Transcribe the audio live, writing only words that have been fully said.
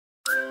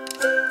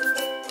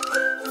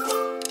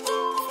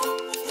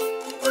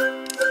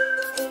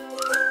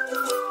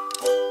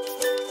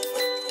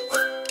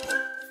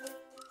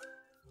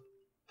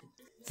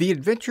The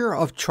Adventure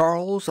of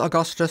Charles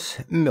Augustus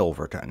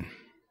Milverton.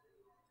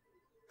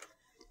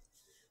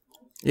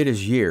 It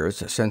is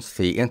years since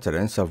the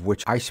incidents of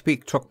which I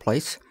speak took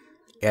place,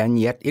 and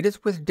yet it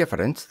is with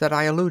diffidence that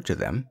I allude to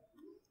them.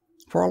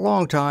 For a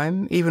long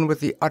time, even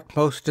with the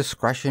utmost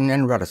discretion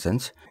and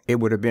reticence, it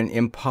would have been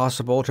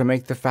impossible to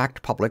make the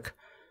fact public,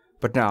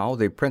 but now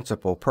the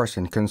principal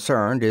person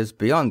concerned is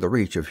beyond the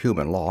reach of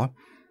human law,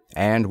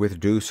 and with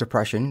due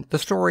suppression the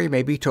story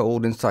may be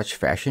told in such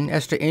fashion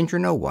as to injure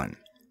no one.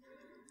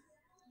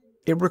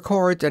 It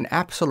records an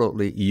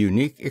absolutely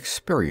unique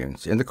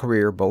experience in the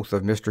career both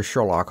of Mr.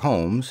 Sherlock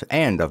Holmes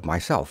and of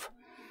myself.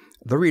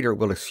 The reader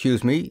will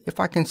excuse me if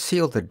I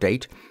conceal the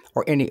date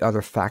or any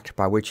other fact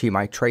by which he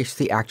might trace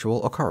the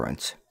actual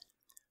occurrence.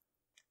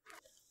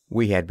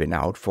 We had been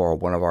out for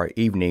one of our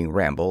evening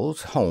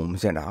rambles,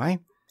 Holmes and I,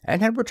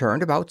 and had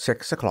returned about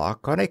 6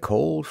 o'clock on a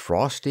cold,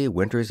 frosty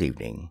winter's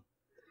evening.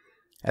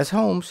 As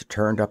Holmes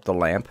turned up the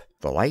lamp,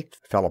 the light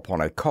fell upon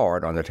a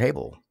card on the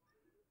table.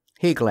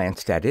 He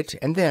glanced at it,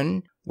 and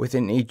then, with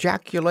an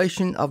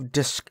ejaculation of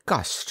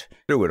disgust,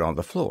 threw it on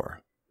the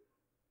floor.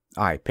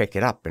 I picked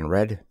it up and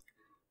read,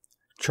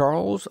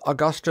 "Charles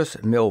Augustus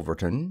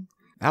Milverton,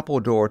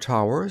 Appledore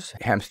Towers,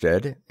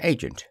 Hampstead,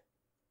 Agent."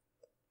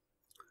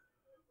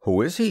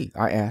 "Who is he?"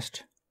 I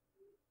asked.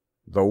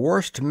 "The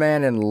worst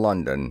man in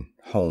London,"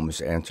 Holmes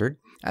answered,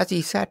 as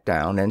he sat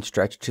down and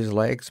stretched his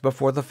legs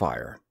before the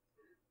fire.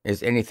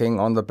 "Is anything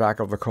on the back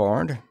of the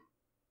card?"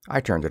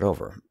 I turned it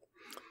over.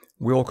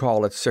 "We'll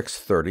call it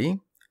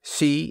 6:30,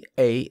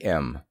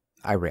 C.A.M.,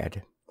 I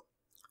read.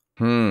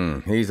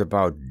 He's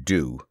about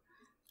due.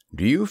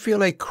 Do you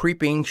feel a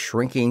creeping,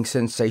 shrinking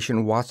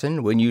sensation,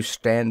 Watson, when you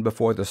stand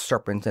before the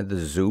serpents in the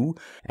zoo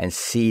and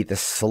see the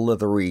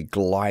slithery,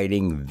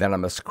 gliding,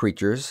 venomous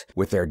creatures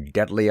with their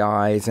deadly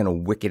eyes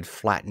and wicked,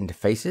 flattened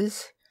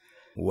faces?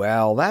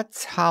 Well,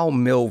 that's how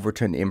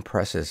Milverton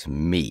impresses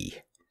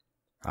me.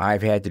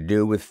 I've had to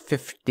do with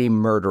 50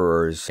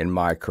 murderers in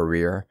my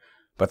career,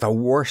 but the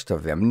worst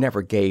of them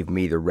never gave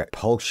me the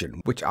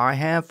repulsion which I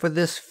have for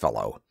this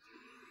fellow.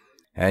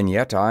 And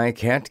yet I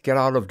can't get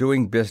out of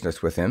doing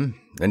business with him.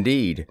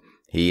 Indeed,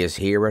 he is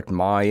here at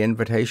my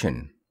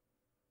invitation."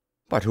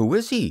 "But who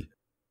is he?"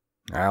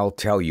 "I'll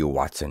tell you,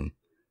 Watson.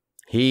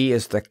 He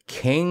is the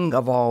king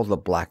of all the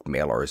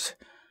blackmailers.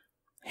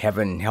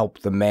 Heaven help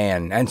the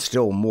man, and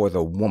still more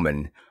the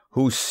woman,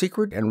 whose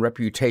secret and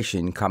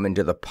reputation come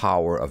into the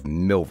power of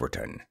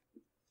Milverton.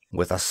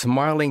 With a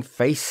smiling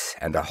face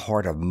and a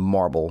heart of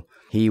marble,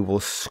 he will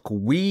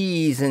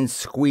squeeze and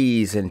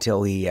squeeze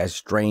until he has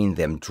drained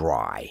them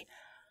dry.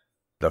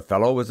 The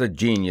fellow is a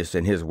genius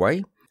in his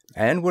way,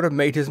 and would have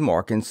made his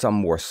mark in some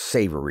more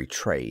savory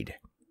trade.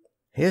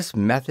 His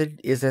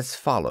method is as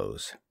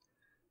follows.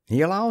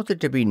 He allows it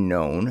to be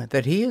known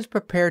that he is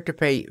prepared to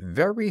pay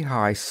very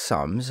high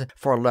sums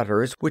for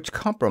letters which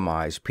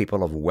compromise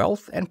people of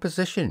wealth and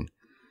position.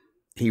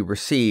 He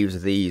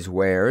receives these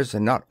wares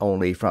not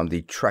only from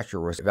the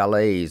treacherous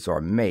valets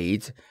or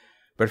maids,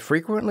 but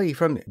frequently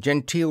from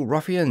genteel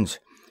ruffians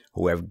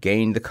who have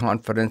gained the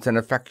confidence and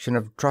affection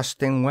of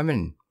trusting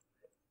women.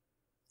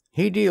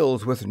 He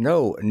deals with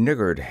no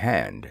niggard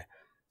hand.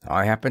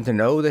 I happen to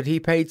know that he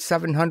paid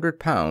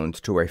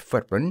 £700 to a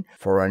footman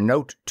for a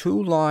note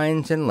 2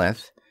 lines in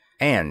length,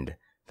 and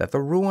that the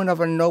ruin of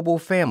a noble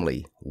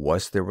family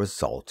was the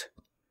result.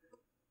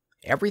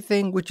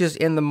 Everything which is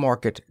in the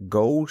market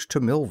goes to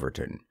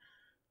Milverton,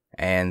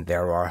 and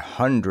there are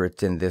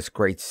hundreds in this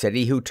great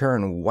city who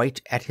turn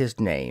white at his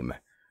name.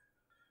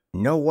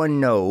 No one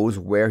knows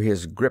where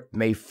his grip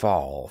may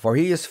fall, for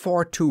he is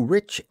far too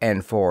rich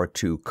and far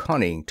too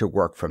cunning to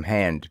work from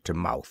hand to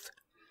mouth.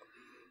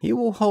 He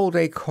will hold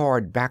a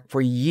card back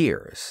for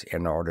years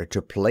in order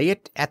to play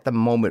it at the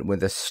moment when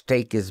the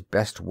stake is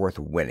best worth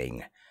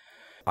winning.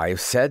 I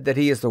have said that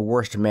he is the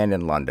worst man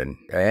in London,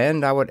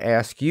 and I would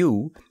ask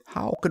you,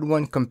 how could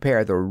one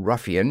compare the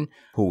ruffian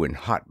who in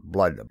hot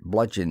blood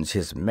bludgeons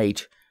his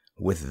mate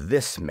with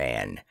this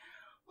man,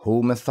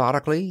 who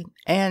methodically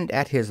and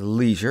at his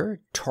leisure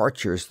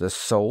tortures the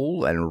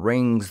soul and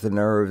wrings the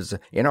nerves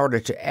in order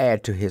to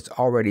add to his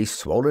already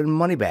swollen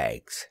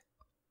money-bags?"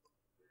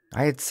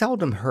 I had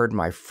seldom heard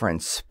my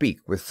friend speak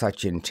with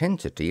such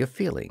intensity of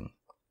feeling.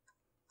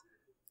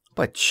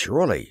 "But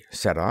surely,"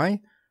 said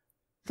I,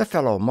 "the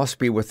fellow must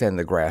be within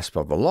the grasp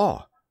of the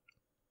law."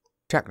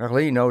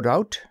 "Technically, no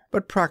doubt,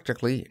 but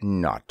practically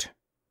not.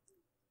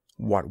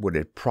 What would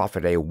it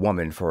profit a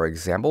woman, for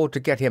example, to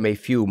get him a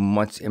few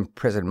months'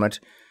 imprisonment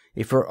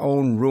if her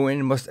own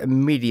ruin must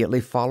immediately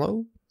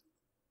follow?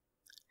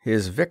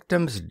 His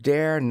victims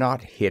dare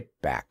not hit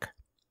back.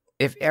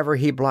 If ever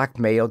he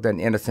blackmailed an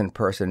innocent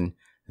person,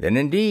 then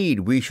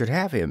indeed we should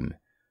have him.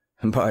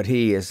 But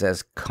he is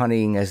as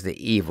cunning as the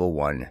evil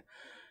one.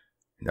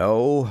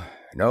 No,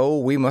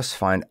 we must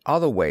find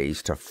other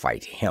ways to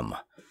fight him."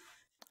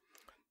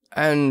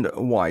 "And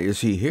why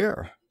is he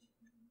here?"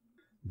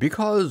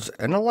 "Because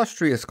an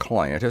illustrious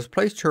client has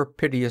placed her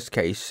piteous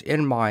case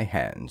in my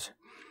hands.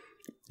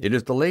 It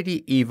is the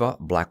Lady Eva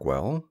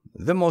Blackwell,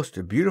 the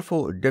most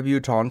beautiful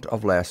debutante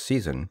of last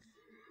season.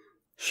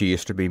 She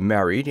is to be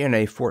married in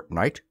a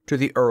fortnight to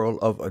the Earl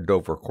of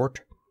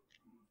Dovercourt.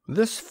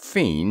 This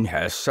fiend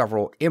has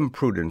several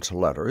imprudent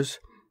letters,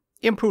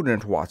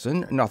 imprudent,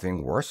 Watson,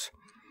 nothing worse,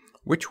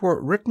 which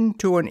were written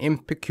to an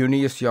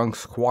impecunious young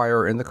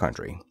squire in the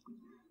country.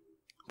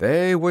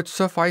 They would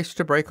suffice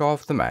to break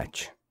off the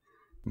match.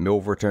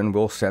 Milverton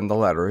will send the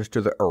letters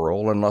to the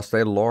Earl unless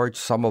a large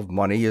sum of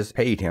money is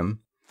paid him.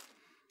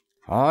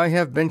 I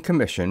have been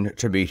commissioned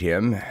to meet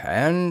him,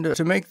 and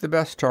to make the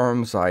best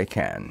terms I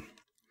can."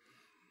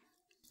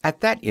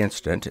 At that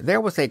instant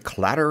there was a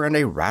clatter and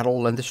a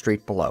rattle in the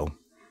street below.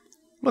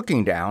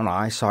 Looking down,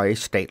 I saw a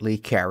stately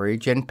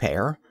carriage and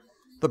pair,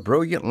 the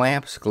brilliant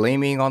lamps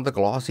gleaming on the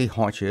glossy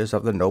haunches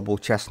of the noble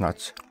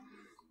chestnuts.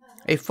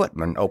 A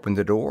footman opened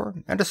the door,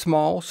 and a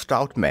small,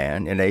 stout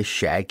man in a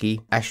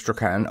shaggy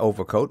astrakhan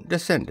overcoat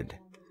descended.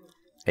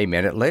 A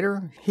minute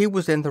later he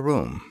was in the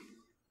room.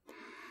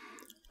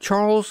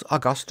 Charles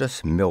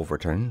Augustus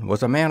Milverton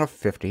was a man of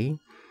 50,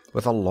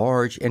 with a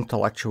large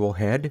intellectual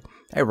head,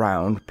 a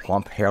round,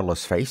 plump,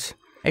 hairless face,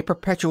 a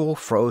perpetual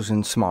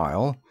frozen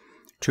smile,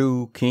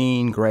 two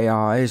keen gray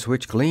eyes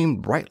which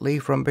gleamed brightly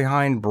from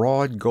behind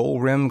broad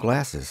gold-rimmed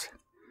glasses.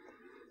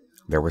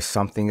 There was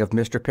something of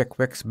Mr.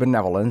 Pickwick's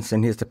benevolence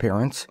in his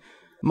appearance,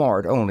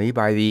 marred only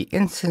by the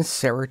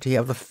insincerity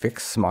of the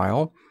fixed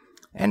smile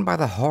and by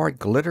the hard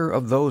glitter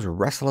of those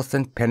restless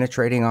and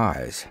penetrating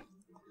eyes.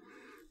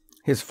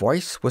 His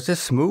voice was as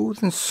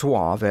smooth and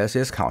suave as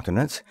his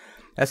countenance,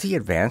 as he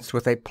advanced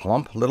with a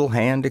plump little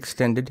hand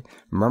extended,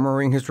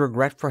 murmuring his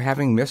regret for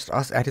having missed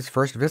us at his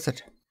first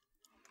visit.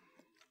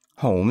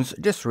 Holmes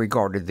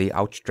disregarded the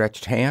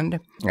outstretched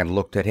hand and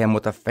looked at him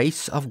with a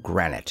face of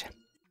granite.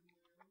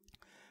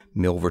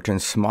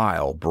 Milverton's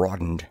smile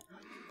broadened.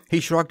 He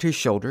shrugged his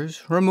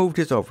shoulders, removed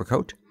his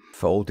overcoat,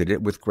 folded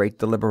it with great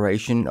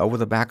deliberation over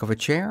the back of a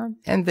chair,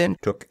 and then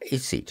took a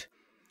seat.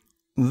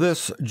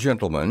 "This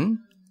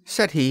gentleman,"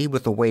 said he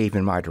with a wave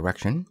in my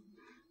direction,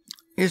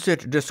 "is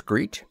it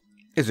discreet?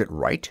 Is it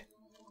right?"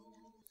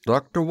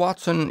 "Dr.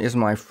 Watson is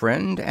my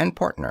friend and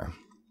partner."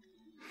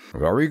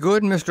 "Very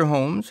good, Mr.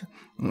 Holmes.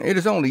 It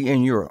is only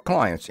in your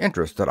client's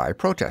interest that I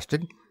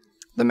protested.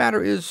 The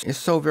matter is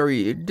so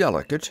very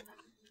delicate.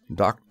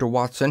 Dr.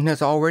 Watson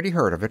has already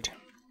heard of it."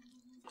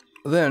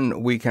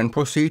 "Then we can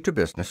proceed to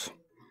business.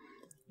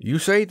 You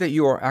say that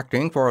you are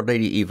acting for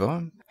Lady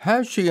Eva.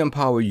 Has she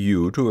empowered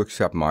you to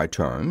accept my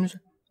terms?"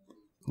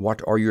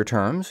 "What are your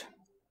terms?"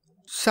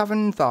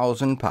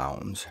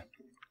 £7,000.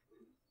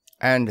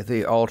 "And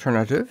the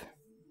alternative?"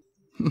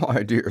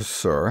 "My dear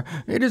sir,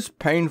 it is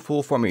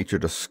painful for me to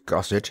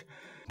discuss it,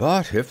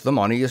 but if the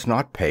money is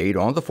not paid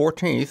on the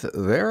 14th,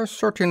 there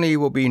certainly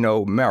will be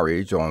no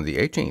marriage on the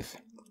 18th.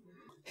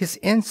 His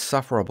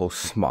insufferable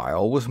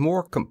smile was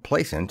more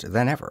complacent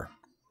than ever.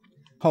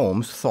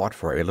 Holmes thought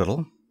for a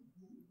little.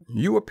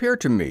 "You appear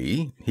to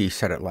me," he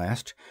said at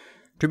last,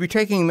 "to be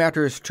taking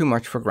matters too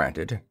much for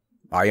granted.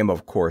 I am,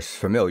 of course,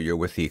 familiar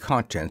with the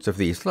contents of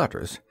these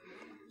letters.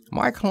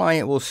 My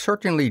client will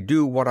certainly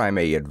do what I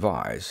may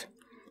advise.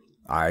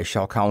 I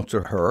shall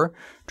counsel her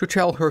to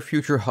tell her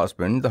future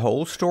husband the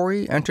whole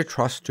story and to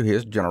trust to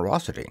his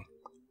generosity."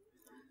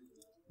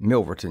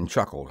 Milverton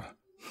chuckled.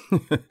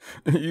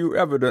 "You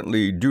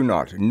evidently do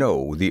not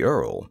know the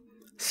Earl,"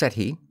 said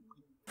he.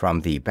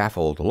 From the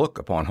baffled look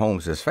upon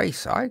Holmes's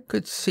face, I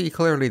could see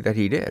clearly that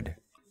he did.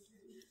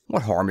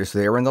 "What harm is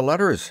there in the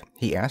letters?"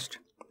 he asked.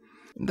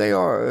 "They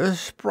are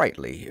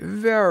sprightly,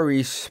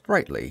 very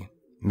sprightly,"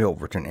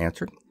 Milverton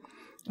answered.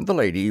 "The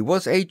lady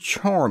was a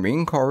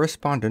charming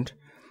correspondent,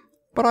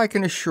 but I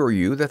can assure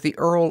you that the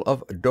Earl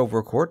of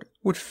Dovercourt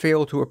would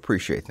fail to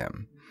appreciate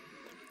them.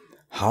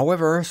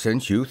 However,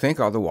 since you think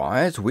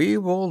otherwise, we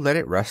will let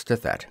it rest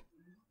at that.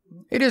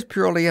 It is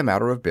purely a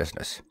matter of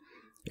business.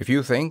 If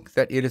you think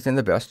that it is in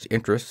the best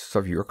interests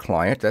of your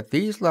client that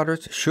these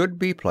letters should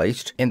be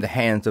placed in the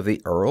hands of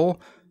the Earl,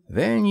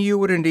 then you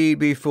would indeed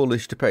be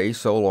foolish to pay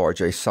so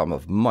large a sum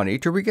of money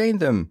to regain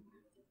them."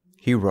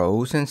 He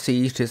rose and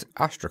seized his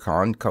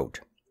astrakhan coat.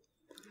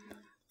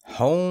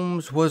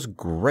 Holmes was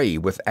gray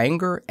with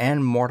anger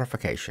and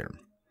mortification.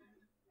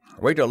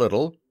 "Wait a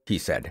little," he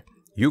said.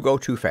 "You go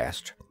too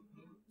fast.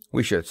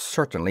 We should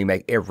certainly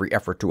make every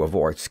effort to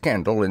avoid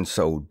scandal in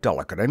so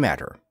delicate a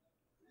matter."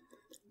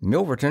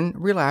 Milverton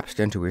relapsed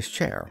into his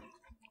chair.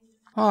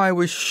 "I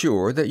was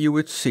sure that you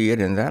would see it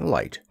in that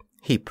light,"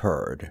 he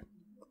purred.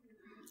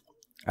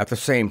 "At the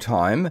same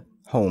time,"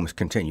 Holmes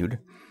continued,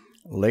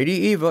 "Lady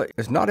Eva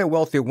is not a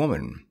wealthy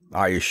woman.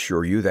 I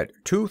assure you that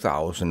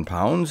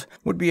 £2,000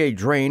 would be a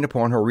drain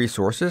upon her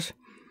resources,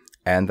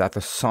 and that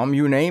the sum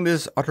you name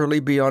is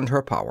utterly beyond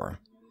her power.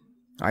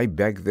 I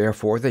beg,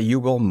 therefore, that you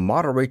will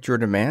moderate your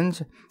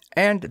demands,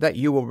 and that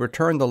you will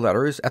return the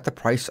letters at the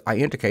price I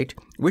indicate,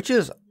 which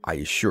is, I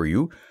assure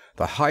you,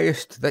 the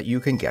highest that you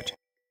can get."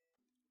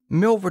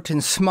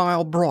 Milverton's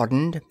smile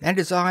broadened, and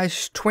his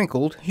eyes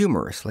twinkled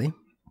humorously.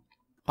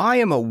 "I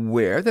am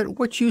aware that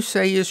what you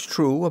say is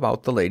true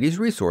about the lady's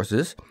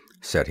resources,"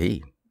 said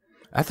he.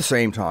 At the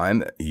same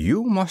time,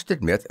 you must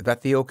admit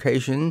that the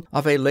occasion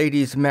of a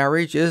lady's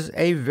marriage is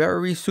a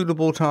very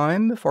suitable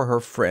time for her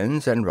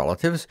friends and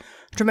relatives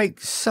to make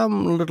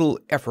some little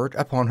effort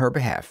upon her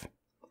behalf.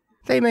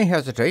 They may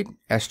hesitate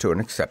as to an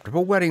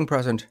acceptable wedding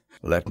present.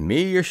 Let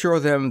me assure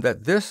them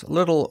that this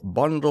little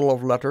bundle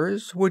of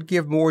letters would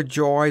give more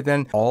joy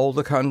than all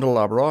the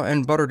candelabra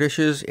and butter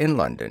dishes in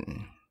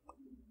London."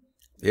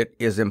 "It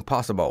is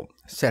impossible,"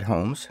 said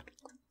Holmes.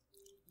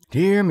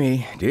 Dear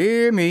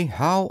me,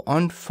 how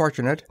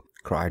unfortunate,"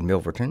 cried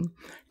Milverton,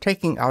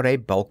 taking out a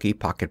bulky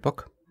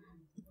pocketbook.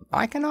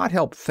 "I cannot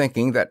help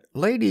thinking that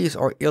ladies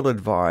are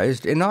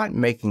ill-advised in not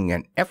making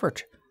an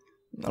effort.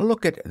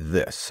 Look at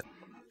this."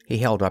 He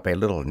held up a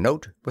little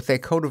note with a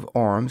coat of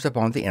arms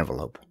upon the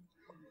envelope.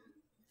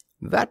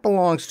 "That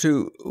belongs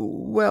to,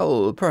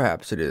 well,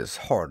 perhaps it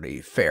is hardly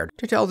fair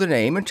to tell the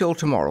name until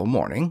tomorrow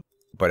morning,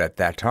 but at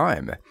that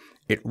time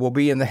it will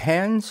be in the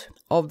hands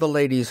of the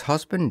lady's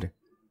husband.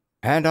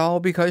 And all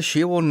because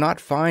she will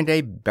not find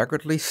a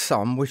beggarly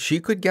sum which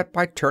she could get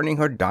by turning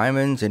her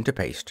diamonds into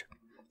paste.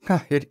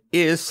 It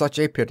is such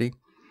a pity.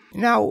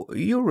 Now,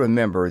 you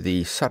remember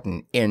the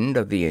sudden end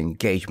of the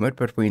engagement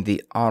between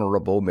the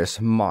Honourable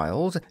Miss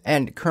Miles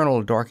and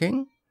Colonel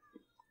Dorking?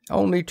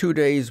 Only 2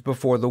 days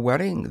before the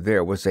wedding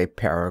there was a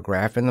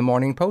paragraph in the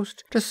Morning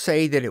Post to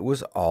say that it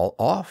was all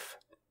off.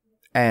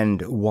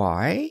 And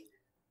why?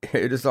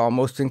 It is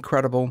almost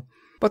incredible.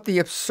 But the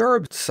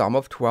absurd sum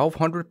of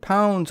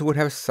 £1,200 would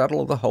have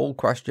settled the whole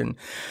question.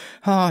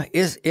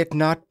 Is it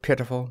not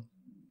pitiful?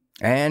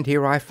 And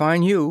here I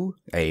find you,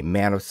 a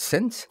man of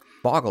sense,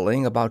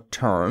 boggling about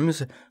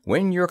terms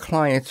when your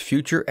client's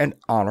future and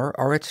honour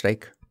are at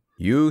stake.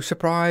 You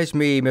surprise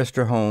me,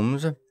 Mr.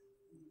 Holmes."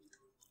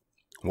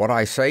 "What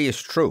I say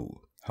is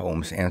true,"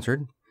 Holmes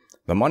answered.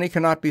 "The money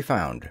cannot be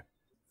found.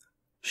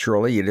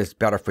 Surely it is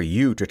better for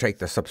you to take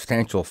the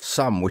substantial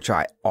sum which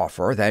I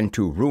offer than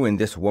to ruin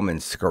this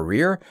woman's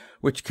career,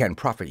 which can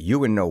profit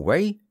you in no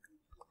way."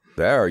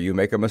 "There you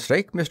make a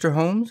mistake, Mr.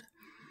 Holmes.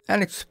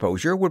 An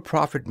exposure would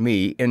profit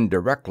me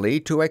indirectly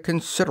to a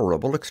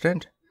considerable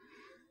extent.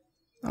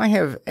 I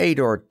have 8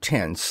 or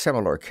 10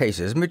 similar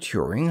cases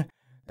maturing.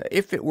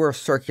 If it were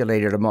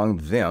circulated among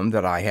them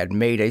that I had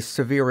made a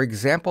severe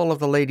example of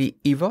the Lady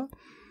Eva,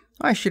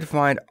 I should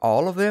find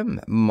all of them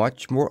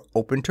much more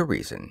open to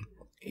reason.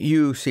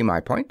 You see my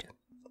point?"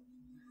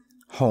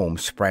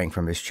 Holmes sprang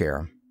from his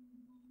chair.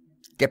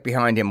 "Get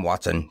behind him,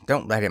 Watson.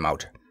 Don't let him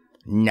out.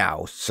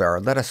 Now, sir,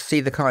 let us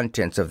see the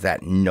contents of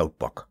that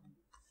notebook."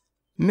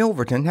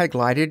 Milverton had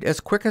glided as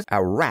quick as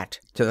a rat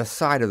to the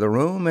side of the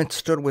room and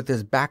stood with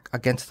his back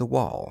against the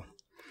wall.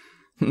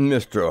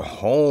 Mr.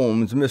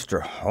 Holmes,"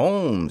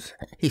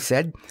 he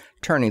said,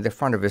 turning the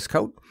front of his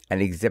coat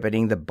and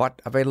exhibiting the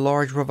butt of a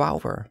large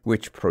revolver,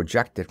 which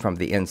projected from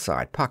the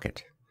inside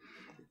pocket.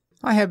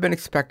 "I have been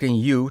expecting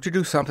you to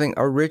do something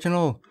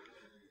original.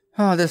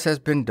 This has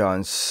been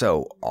done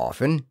so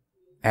often,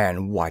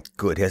 and what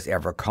good has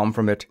ever come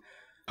from it?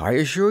 I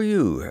assure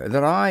you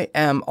that I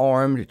am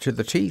armed to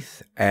the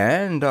teeth,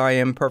 and I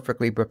am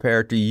perfectly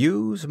prepared to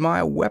use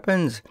my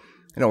weapons,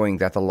 knowing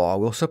that the law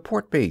will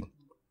support me.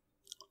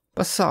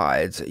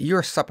 Besides,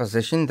 your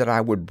supposition that I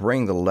would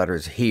bring the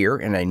letters here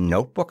in a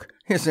notebook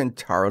is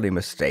entirely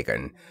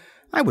mistaken.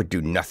 I would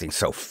do nothing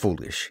so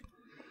foolish.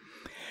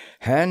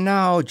 And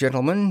now,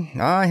 gentlemen,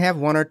 I have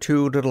 1 or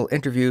 2 little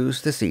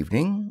interviews this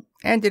evening,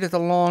 and it is a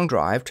long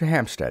drive to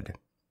Hampstead."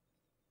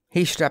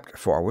 He stepped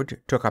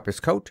forward, took up his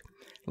coat,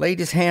 laid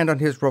his hand on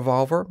his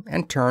revolver,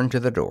 and turned to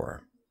the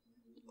door.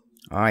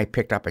 I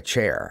picked up a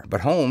chair,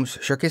 but Holmes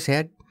shook his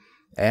head,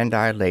 and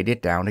I laid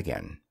it down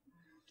again.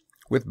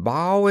 With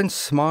bow and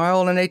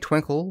smile and a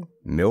twinkle,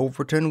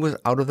 Milverton was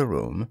out of the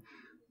room,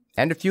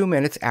 and a few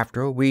minutes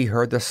after we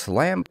heard the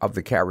slam of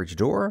the carriage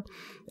door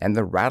and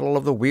the rattle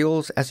of the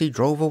wheels as he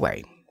drove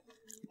away.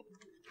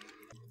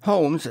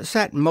 Holmes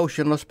sat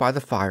motionless by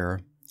the fire,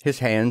 his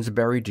hands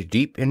buried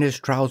deep in his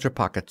trouser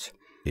pockets,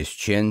 his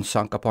chin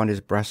sunk upon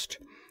his breast,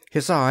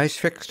 his eyes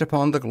fixed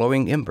upon the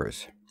glowing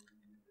embers.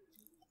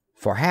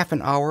 For half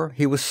an hour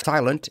he was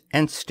silent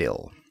and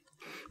still.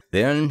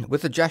 Then,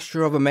 with the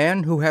gesture of a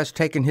man who has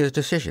taken his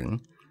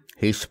decision,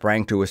 he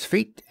sprang to his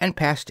feet and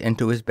passed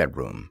into his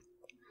bedroom.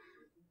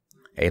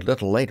 A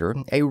little later,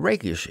 a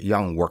rakish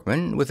young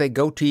workman with a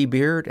goatee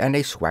beard and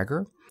a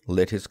swagger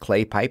lit his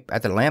clay pipe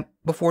at the lamp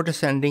before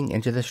descending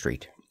into the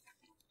street.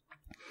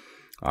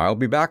 "I'll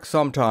be back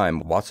sometime,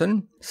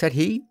 Watson," said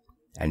he,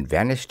 and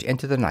vanished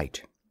into the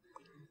night.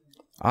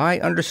 I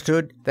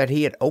understood that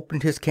he had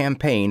opened his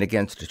campaign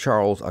against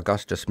Charles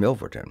Augustus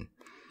Milverton,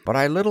 but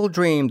I little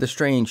dreamed the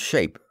strange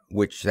shape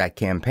which that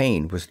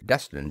campaign was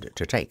destined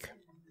to take.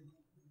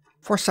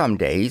 For some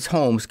days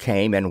Holmes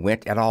came and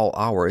went at all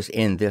hours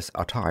in this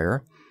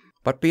attire,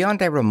 but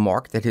beyond a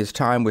remark that his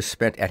time was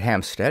spent at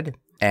Hampstead,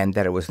 and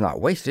that it was not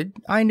wasted,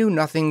 I knew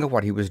nothing of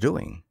what he was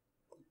doing.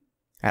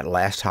 At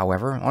last,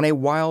 however, on a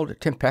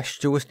wild,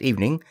 tempestuous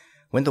evening,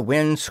 when the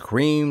wind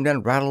screamed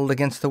and rattled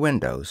against the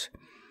windows,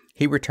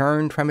 he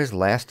returned from his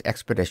last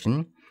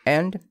expedition,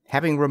 and,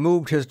 having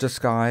removed his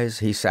disguise,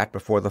 he sat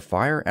before the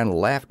fire and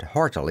laughed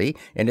heartily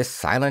in his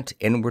silent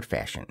inward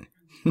fashion.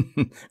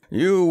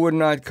 "You would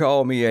not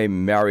call me a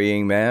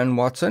marrying man,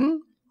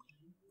 Watson?"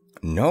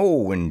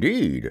 "No,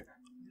 indeed."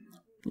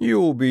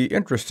 "You'll be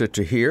interested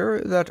to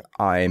hear that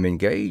I am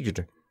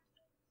engaged."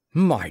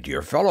 "My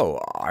dear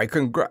fellow, I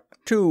congrat—"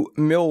 "To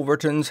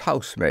Milverton's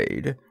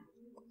housemaid."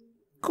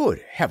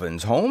 "Good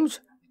heavens, Holmes!"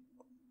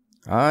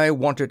 "I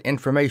wanted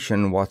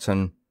information,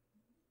 Watson."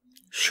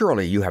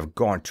 "Surely you have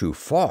gone too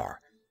far."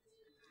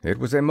 "It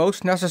was a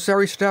most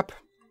necessary step.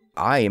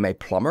 I am a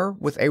plumber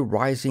with a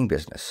rising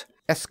business,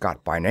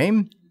 Escott by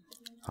name.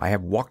 I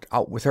have walked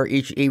out with her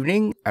each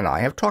evening, and I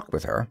have talked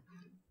with her.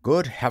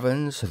 Good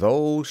heavens,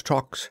 those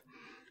talks!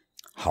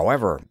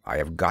 However, I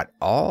have got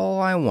all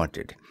I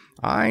wanted.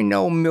 I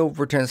know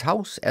Milverton's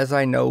house as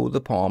I know the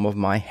palm of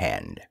my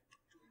hand."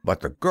 "But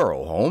the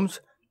girl,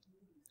 Holmes?"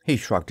 He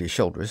shrugged his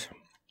shoulders.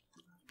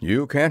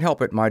 "You can't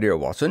help it, my dear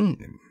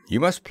Watson. You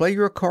must play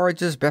your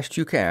cards as best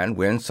you can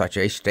when such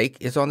a stake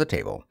is on the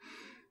table.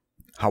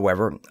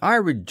 However, I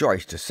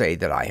rejoice to say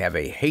that I have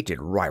a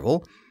hated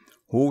rival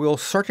who will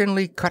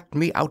certainly cut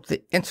me out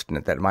the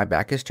instant that my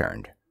back is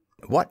turned.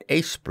 What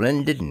a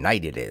splendid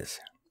night it is!"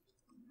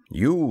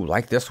 "You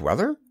like this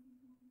weather?"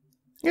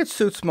 "It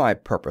suits my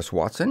purpose,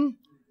 Watson.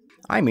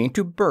 I mean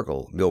to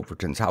burgle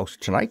Milverton's house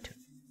tonight."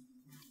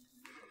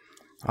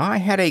 I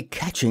had a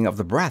catching of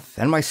the breath,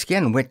 and my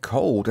skin went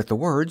cold at the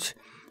words,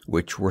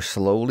 which were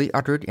slowly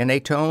uttered in a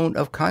tone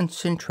of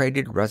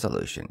concentrated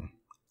resolution.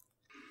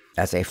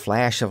 As a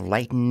flash of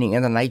lightning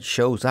in the night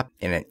shows up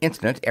in an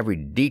instant every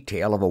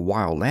detail of a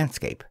wild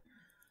landscape,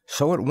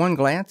 so at one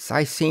glance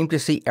I seemed to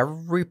see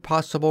every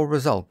possible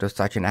result of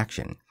such an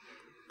action.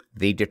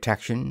 The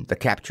detection, the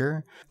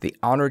capture, the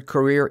honored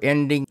career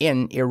ending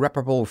in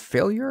irreparable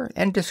failure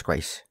and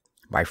disgrace,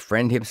 my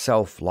friend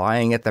himself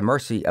lying at the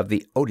mercy of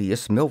the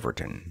odious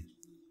Milverton.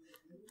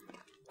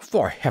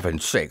 "For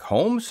heaven's sake,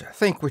 Holmes,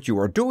 think what you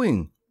are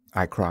doing!"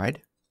 I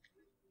cried.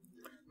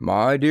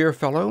 "My dear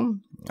fellow,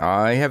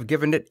 I have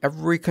given it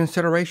every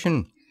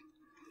consideration.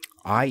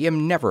 I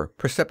am never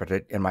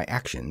precipitate in my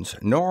actions,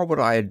 nor would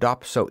I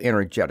adopt so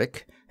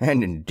energetic,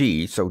 and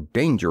indeed so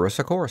dangerous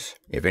a course,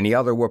 if any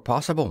other were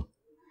possible.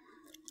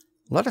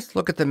 Let us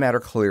look at the matter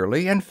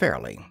clearly and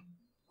fairly.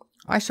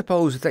 I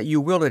suppose that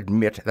you will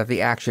admit that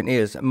the action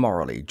is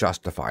morally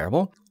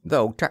justifiable,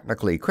 though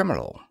technically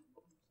criminal.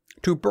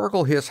 To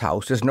burgle his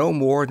house is no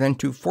more than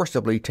to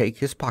forcibly take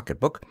his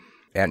pocketbook,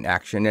 an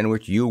action in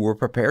which you were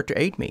prepared to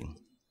aid me."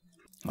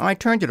 I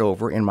turned it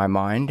over in my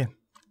mind.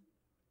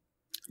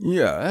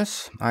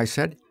 "Yes," I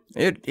said,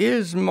 "it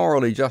is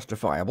morally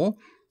justifiable,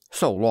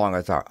 so long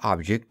as our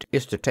object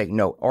is to take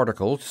no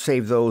articles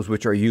save those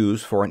which are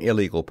used for an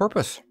illegal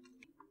purpose."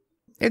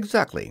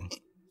 "Exactly.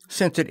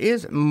 Since it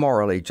is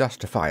morally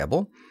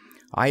justifiable,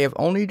 I have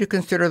only to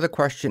consider the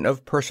question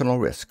of personal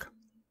risk.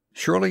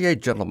 Surely a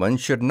gentleman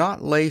should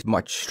not lay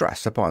much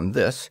stress upon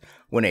this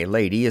when a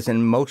lady is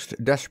in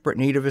most desperate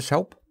need of his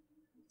help."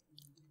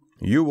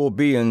 "You will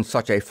be in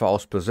such a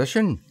false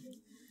position."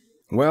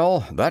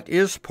 "Well, that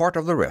is part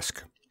of the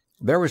risk.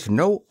 There is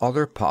no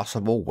other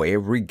possible way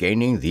of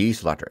regaining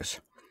these letters.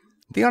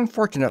 The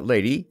unfortunate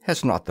lady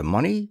has not the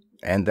money,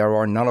 and there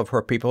are none of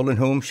her people in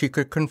whom she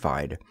could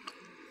confide.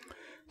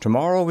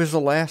 Tomorrow is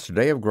the last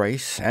day of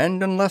grace,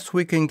 and unless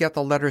we can get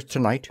the letters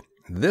tonight,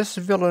 this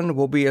villain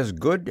will be as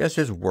good as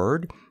his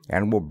word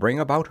and will bring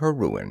about her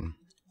ruin.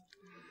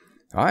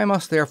 I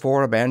must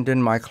therefore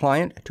abandon my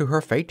client to her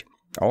fate,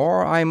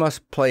 or I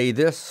must play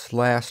this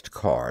last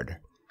card.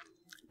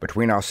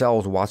 Between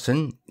ourselves,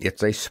 Watson,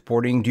 it's a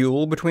sporting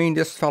duel between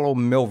this fellow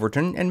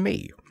Milverton and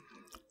me.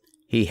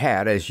 He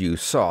had, as you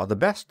saw, the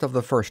best of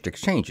the first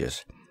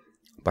exchanges,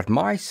 but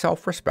my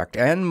self-respect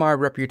and my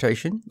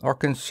reputation are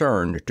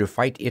concerned to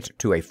fight it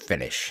to a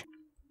finish."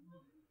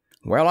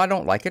 "Well, I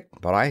don't like it,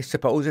 but I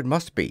suppose it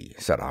must be,"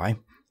 said I.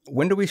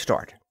 "When do we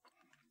start?"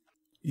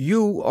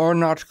 "You are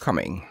not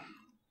coming."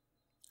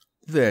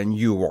 "Then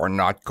you are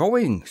not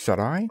going," said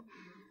I.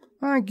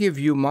 "I give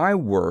you my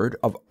word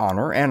of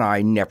honor, and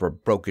I never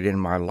broke it in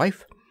my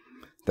life,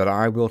 that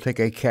I will take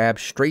a cab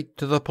straight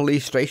to the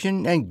police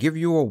station and give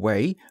you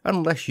away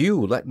unless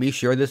you let me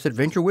share this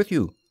adventure with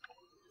you."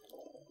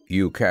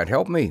 "You can't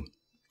help me."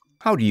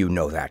 "How do you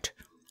know that?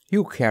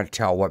 You can't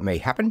tell what may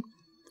happen.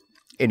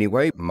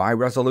 Anyway, my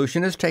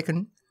resolution is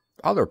taken.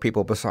 Other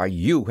people beside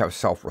you have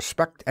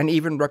self-respect and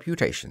even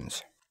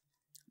reputations."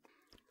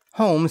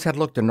 Holmes had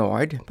looked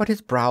annoyed, but his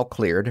brow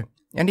cleared,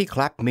 and he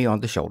clapped me on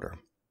the shoulder.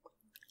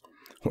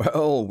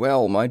 "Well,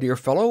 well, my dear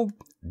fellow,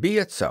 be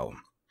it so.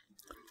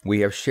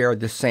 We have shared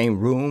the same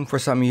room for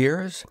some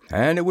years,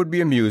 and it would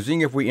be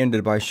amusing if we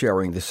ended by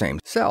sharing the same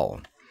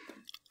cell.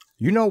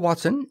 You know,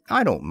 Watson,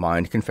 I don't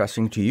mind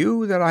confessing to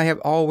you that I have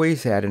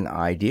always had an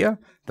idea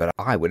that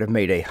I would have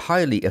made a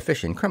highly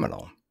efficient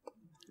criminal.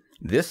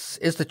 This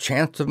is the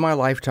chance of my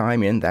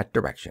lifetime in that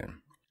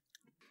direction.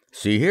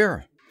 See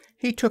here."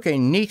 He took a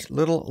neat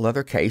little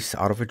leather case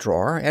out of a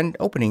drawer, and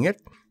opening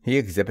it, he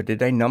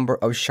exhibited a number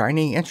of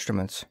shining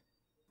instruments.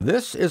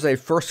 "This is a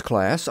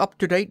first-class,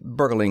 up-to-date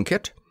burgling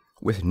kit,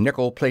 with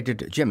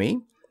nickel-plated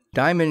jimmy,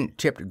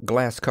 diamond-tipped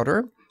glass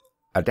cutter,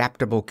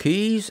 adaptable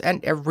keys,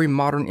 and every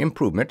modern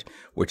improvement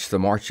which the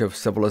march of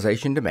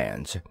civilization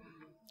demands.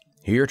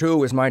 Here,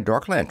 too, is my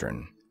dark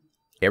lantern.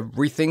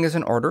 Everything is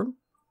in order.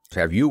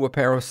 Have you a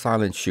pair of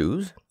silent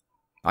shoes?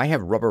 I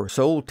have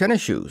rubber-soled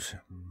tennis shoes.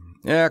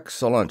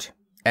 Excellent.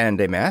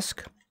 And a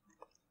mask?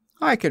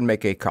 I can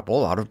make a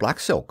couple out of black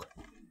silk.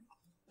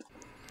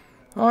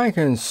 I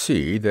can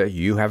see that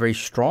you have a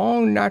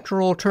strong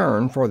natural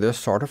turn for this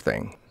sort of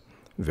thing.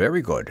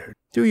 Very good.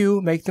 Do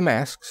you make the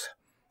masks?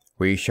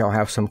 We shall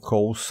have some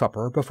cold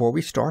supper before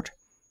we start.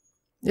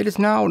 It is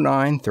now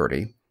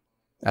 9:30.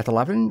 At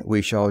 11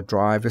 we shall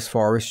drive as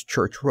far as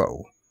Church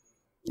Row.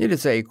 It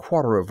is a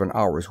quarter of an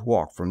hour's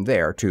walk from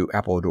there to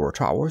Appledore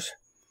Towers.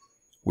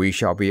 We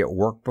shall be at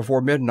work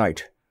before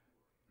midnight.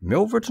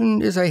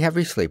 Milverton is a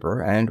heavy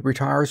sleeper and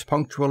retires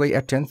punctually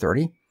at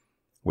 10:30.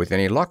 With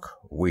any luck,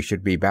 we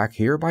should be back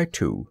here by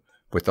 2,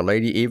 with the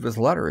Lady Eva's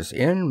letters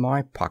in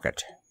my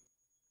pocket.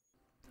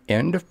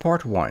 End of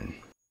Part 1.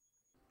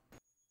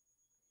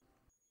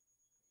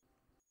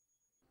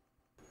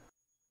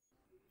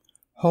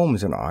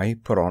 Holmes and I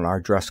put on our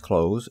dress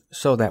clothes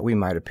so that we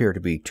might appear to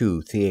be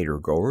 2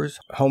 theatre-goers,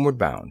 homeward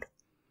bound.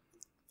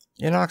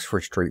 In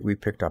Oxford Street we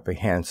picked up a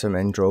hansom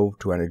and drove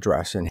to an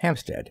address in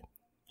Hampstead.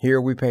 Here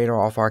we paid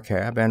off our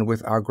cab, and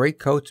with our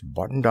greatcoats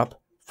buttoned up,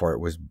 for it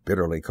was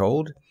bitterly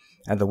cold,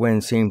 and the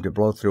wind seemed to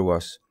blow through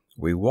us,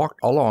 we walked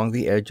along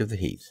the edge of the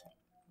heath.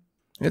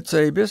 "It's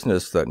a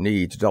business that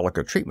needs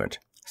delicate treatment,"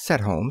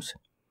 said Holmes.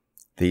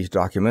 "These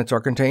documents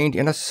are contained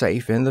in a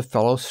safe in the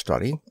fellow's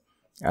study,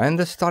 and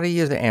the study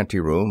is the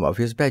anteroom of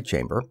his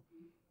bedchamber.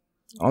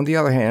 On the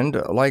other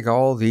hand, like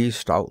all these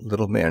stout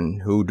little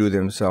men who do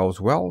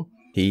themselves well,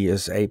 he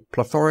is a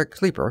plethoric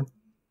sleeper.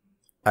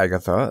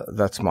 Agatha,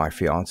 that's my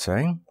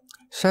fiancée,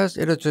 says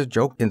it is a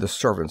joke in the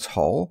servants'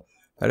 hall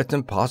that it's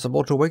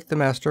impossible to wake the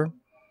master.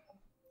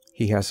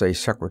 He has a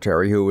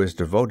secretary who is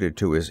devoted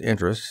to his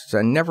interests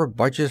and never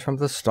budges from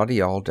the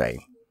study all day.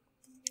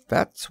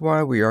 That's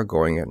why we are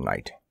going at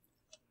night.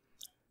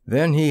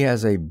 Then he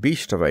has a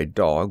beast of a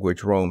dog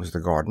which roams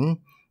the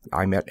garden.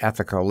 I met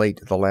Ethica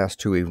late the last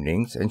 2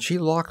 evenings, and she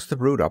locks the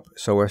brood up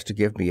so as to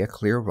give me a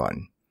clear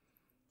run.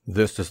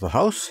 This is the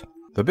house,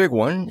 the big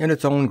one, in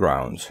its own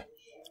grounds.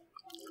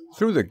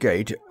 Through the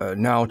gate,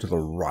 now to the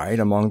right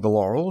among the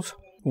laurels.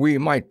 We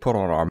might put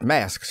on our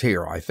masks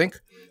here, I think.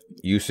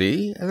 You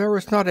see, there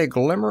is not a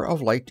glimmer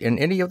of light in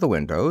any of the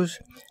windows,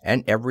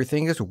 and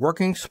everything is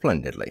working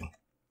splendidly.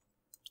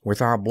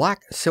 With our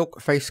black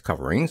silk face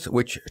coverings,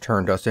 which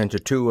turned us into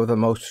 2 of the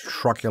most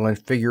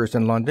truculent figures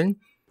in London,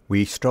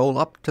 we stole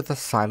up to the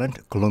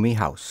silent, gloomy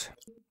house.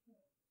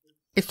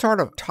 A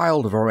sort of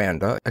tiled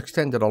veranda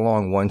extended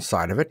along one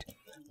side of it,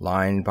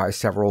 lined by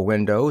several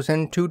windows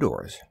and 2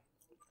 doors.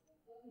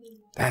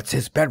 "That's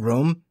his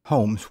bedroom,"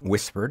 Holmes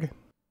whispered.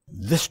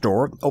 "This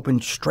door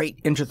opens straight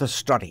into the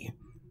study.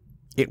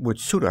 It would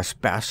suit us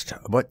best,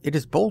 but it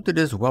is bolted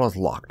as well as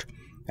locked,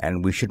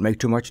 and we should make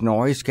too much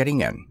noise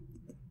getting in.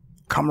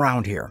 Come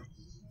round here.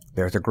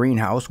 There's a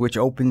greenhouse which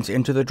opens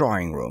into the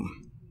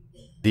drawing-room."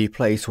 The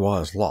place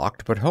was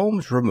locked, but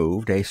Holmes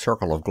removed a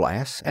circle of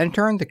glass and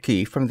turned the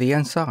key from the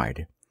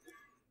inside.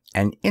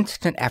 An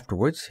instant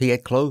afterwards he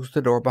had closed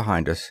the door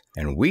behind us,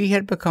 and we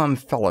had become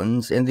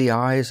felons in the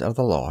eyes of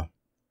the law.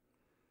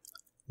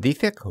 The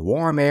thick,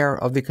 warm air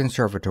of the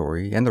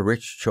conservatory and the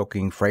rich,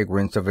 choking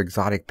fragrance of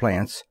exotic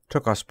plants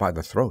took us by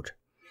the throat.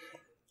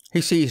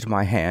 He seized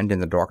my hand in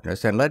the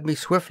darkness and led me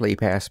swiftly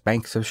past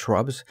banks of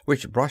shrubs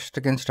which brushed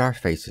against our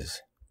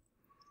faces.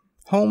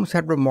 Holmes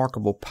had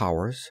remarkable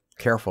powers,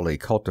 carefully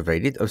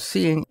cultivated, of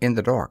seeing in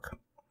the dark.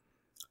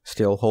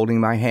 Still holding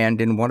my hand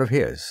in one of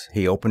his,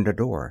 he opened a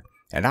door,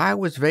 and I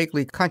was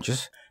vaguely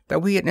conscious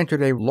that we had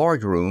entered a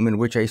large room in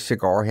which a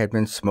cigar had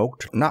been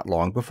smoked not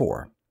long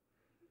before.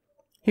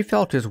 He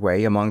felt his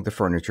way among the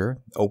furniture,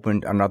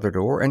 opened another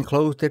door, and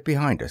closed it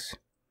behind us.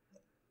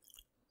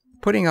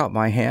 Putting out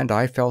my hand,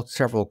 I felt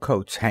several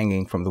coats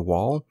hanging from the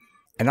wall,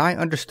 and I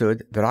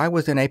understood that I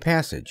was in a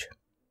passage.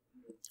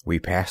 We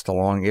passed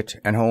along it,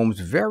 and Holmes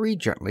very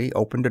gently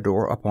opened a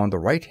door upon the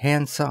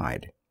right-hand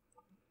side.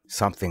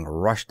 Something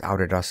rushed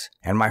out at us,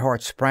 and my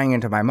heart sprang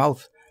into my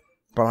mouth,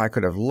 but I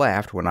could have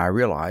laughed when I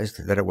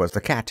realized that it was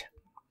the cat.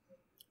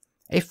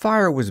 A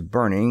fire was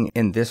burning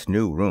in this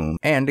new room,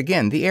 and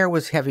again the air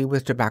was heavy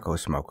with tobacco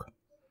smoke.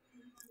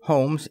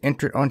 Holmes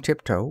entered on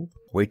tiptoe,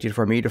 waited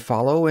for me to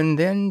follow, and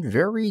then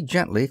very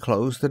gently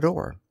closed the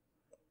door.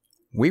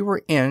 We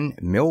were in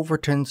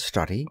Milverton's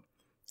study,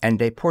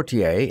 and a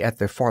portière at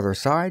the farther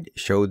side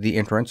showed the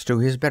entrance to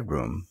his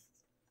bedroom.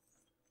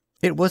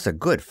 It was a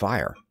good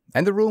fire,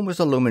 and the room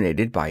was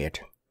illuminated by it.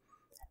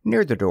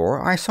 Near the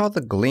door I saw the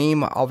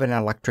gleam of an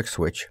electric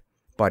switch,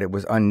 but it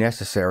was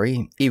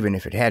unnecessary, even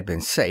if it had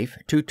been safe,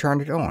 to turn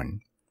it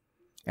on.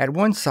 At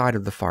one side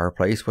of the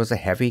fireplace was a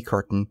heavy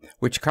curtain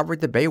which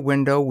covered the bay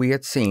window we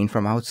had seen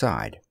from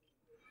outside.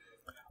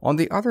 On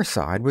the other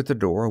side was the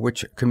door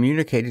which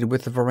communicated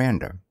with the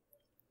veranda.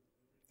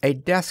 A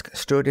desk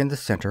stood in the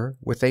center,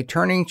 with a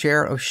turning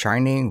chair of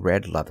shining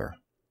red leather.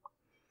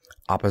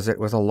 Opposite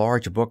was a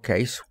large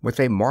bookcase with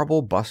a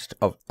marble bust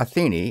of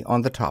Athene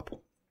on the top.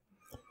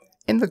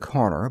 In the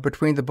corner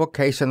between the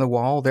bookcase and the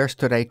wall there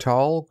stood a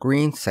tall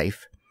green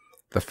safe,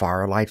 the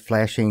firelight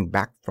flashing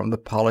back from the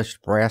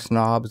polished brass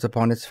knobs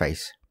upon its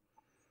face.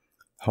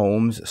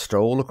 Holmes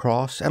stole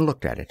across and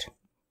looked at it.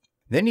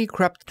 Then he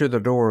crept to the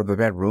door of the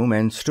bedroom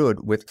and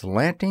stood with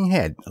slanting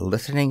head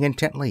listening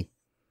intently.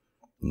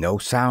 No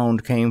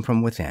sound came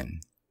from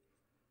within.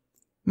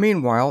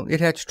 Meanwhile,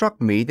 it had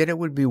struck me that it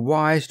would be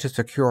wise to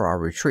secure our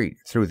retreat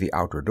through the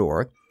outer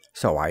door,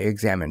 so I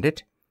examined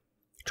it.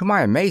 To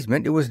my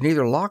amazement, it was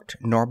neither locked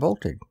nor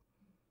bolted.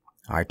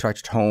 I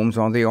touched Holmes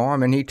on the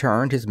arm, and he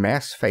turned his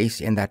masked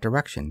face in that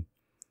direction.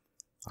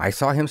 I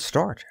saw him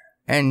start,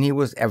 and he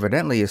was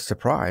evidently as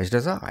surprised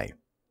as I.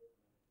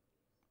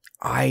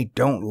 "I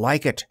don't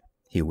like it,"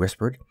 he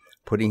whispered,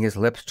 putting his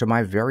lips to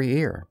my very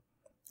ear.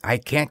 "I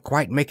can't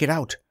quite make it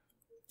out.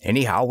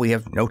 Anyhow, we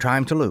have no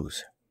time to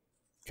lose."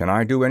 "Can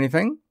I do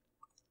anything?"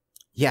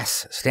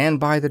 "Yes, stand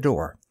by the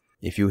door.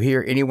 If you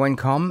hear anyone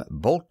come,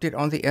 bolt it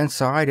on the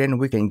inside and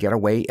we can get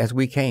away as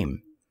we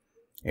came.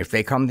 If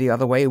they come the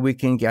other way, we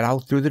can get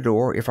out through the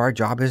door if our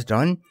job is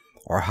done,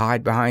 or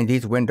hide behind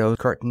these window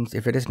curtains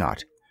if it is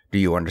not. Do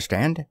you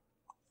understand?"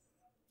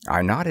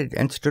 I nodded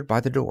and stood by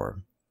the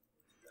door.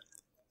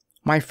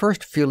 My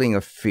first feeling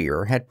of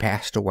fear had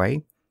passed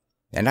away,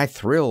 and I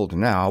thrilled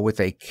now with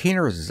a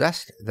keener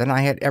zest than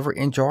I had ever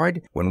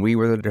enjoyed when we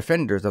were the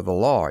defenders of the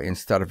law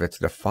instead of its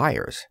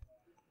defiers.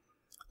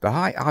 The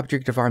high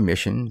object of our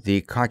mission,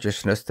 the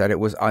consciousness that it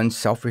was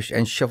unselfish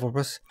and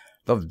chivalrous,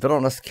 the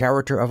villainous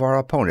character of our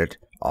opponent,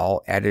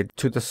 all added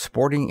to the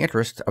sporting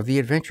interest of the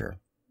adventure.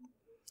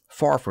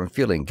 Far from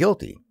feeling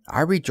guilty,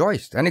 I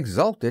rejoiced and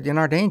exulted in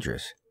our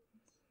dangers.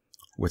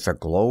 With a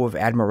glow of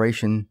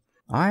admiration,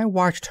 I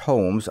watched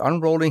Holmes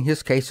unrolling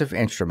his case of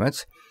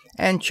instruments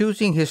and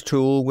choosing his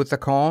tool with the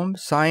calm,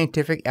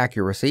 scientific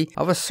accuracy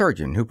of a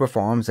surgeon who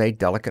performs a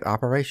delicate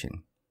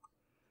operation.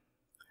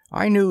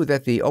 I knew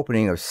that the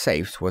opening of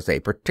safes was a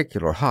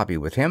particular hobby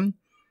with him,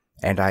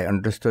 and I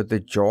understood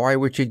the joy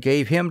which it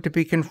gave him to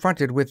be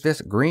confronted with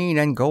this green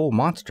and gold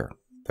monster,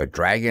 the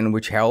dragon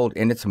which held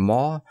in its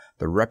maw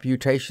the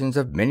reputations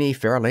of many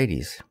fair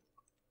ladies.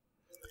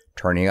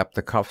 Turning up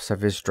the cuffs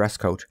of his dress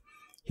coat,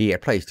 he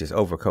had placed his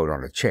overcoat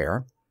on a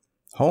chair.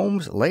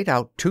 Holmes laid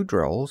out 2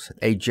 drills,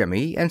 a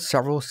jemmy, and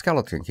several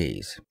skeleton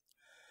keys.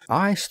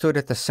 I stood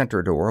at the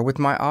center door with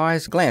my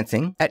eyes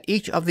glancing at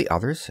each of the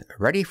others,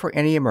 ready for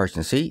any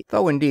emergency,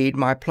 though indeed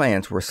my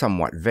plans were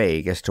somewhat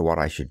vague as to what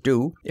I should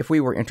do if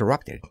we were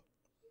interrupted.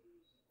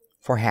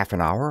 For half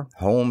an hour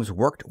Holmes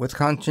worked with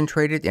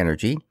concentrated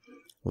energy,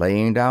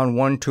 laying down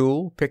one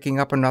tool, picking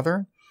up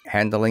another,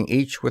 handling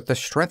each with the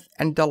strength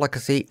and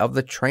delicacy of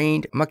the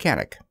trained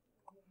mechanic.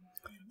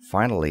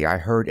 Finally I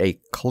heard a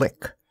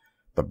click.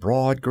 The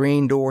broad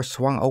green door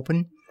swung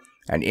open,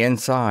 and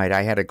inside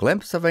I had a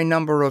glimpse of a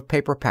number of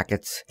paper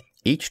packets,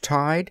 each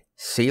tied,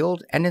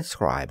 sealed, and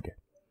inscribed.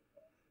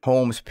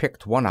 Holmes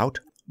picked one out,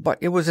 but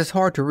it was as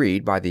hard to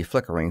read by the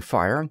flickering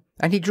fire,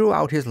 and he drew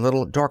out his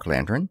little dark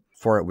lantern,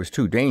 for it was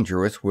too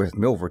dangerous with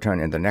Milverton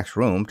in the next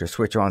room to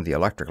switch on the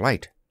electric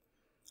light.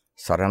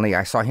 Suddenly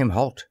I saw him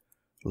halt,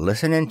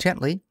 listen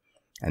intently,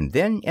 and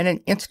then in an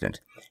instant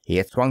he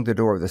had swung the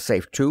door of the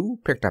safe to,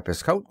 picked up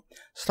his coat,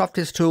 stuffed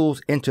his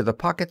tools into the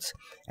pockets,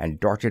 and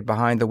darted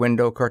behind the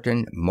window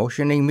curtain,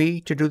 motioning me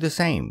to do the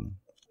same.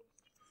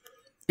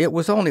 It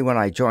was only when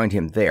I joined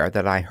him there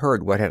that I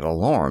heard what had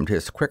alarmed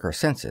his quicker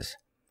senses.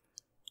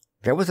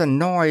 There was a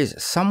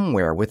noise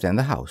somewhere within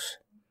the house.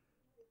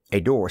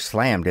 A door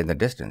slammed in the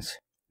distance.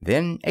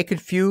 Then a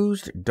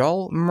confused,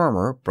 dull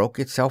murmur broke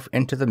itself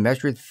into the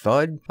measured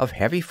thud of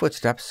heavy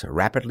footsteps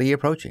rapidly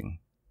approaching.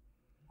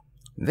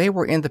 They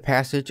were in the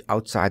passage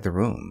outside the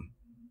room.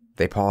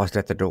 They paused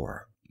at the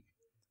door.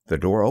 The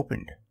door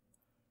opened.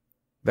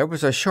 There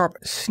was a sharp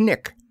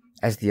snick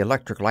as the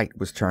electric light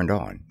was turned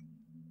on.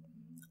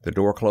 The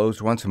door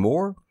closed once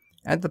more,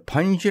 and the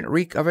pungent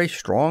reek of a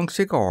strong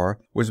cigar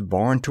was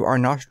borne to our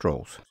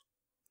nostrils.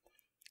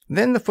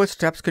 Then the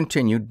footsteps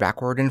continued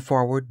backward and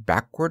forward,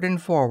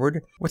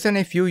 within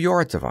a few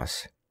yards of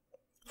us.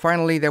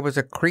 Finally there was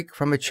a creak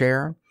from a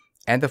chair,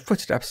 and the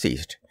footsteps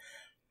ceased.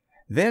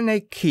 Then a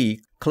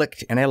key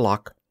clicked in a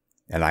lock,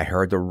 and I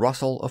heard the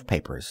rustle of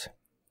papers.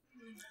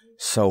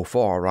 So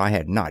far I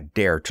had not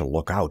dared to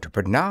look out,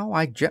 but now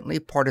I gently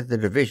parted the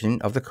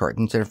division of the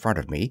curtains in front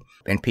of me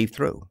and peeped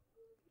through.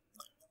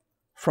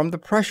 From the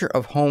pressure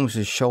of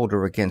Holmes's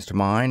shoulder against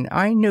mine,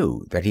 I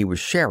knew that he was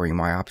sharing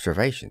my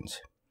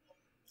observations.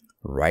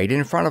 Right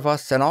in front of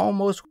us, and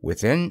almost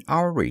within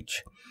our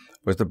reach,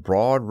 was the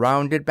broad,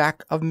 rounded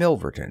back of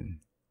Milverton.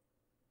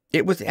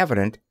 It was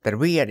evident that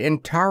we had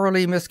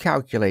entirely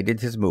miscalculated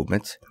his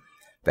movements,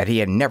 that he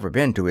had never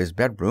been to his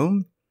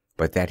bedroom,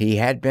 but that he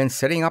had been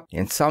sitting up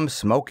in some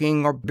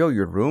smoking or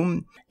billiard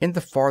room in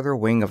the farther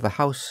wing of the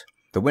house,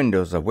 the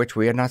windows of which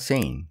we had not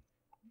seen.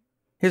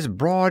 His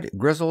broad,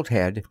 grizzled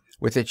head,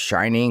 with its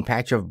shining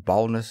patch of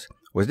baldness,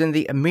 was in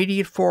the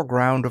immediate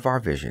foreground of our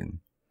vision.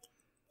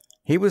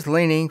 He was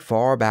leaning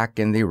far back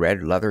in the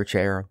red leather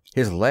chair,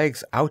 his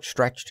legs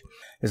outstretched,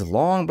 his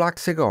long black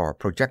cigar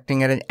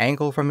projecting at an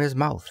angle from his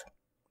mouth.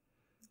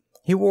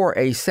 He wore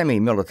a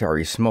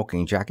semi-military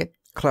smoking jacket,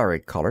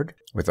 claret-colored,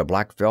 with a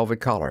black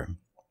velvet collar.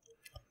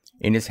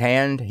 In his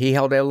hand he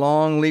held a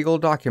long legal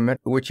document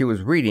which he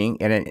was reading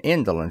in an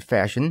indolent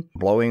fashion,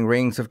 blowing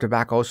rings of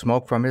tobacco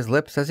smoke from his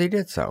lips as he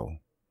did so.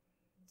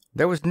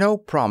 There was no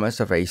promise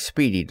of a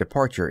speedy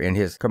departure in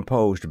his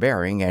composed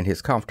bearing and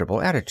his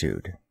comfortable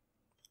attitude.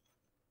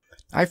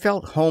 I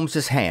felt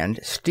Holmes's hand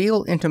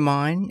steal into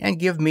mine and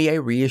give me a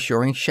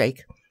reassuring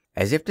shake,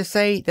 as if to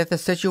say that the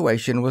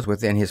situation was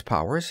within his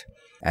powers,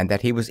 and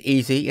that he was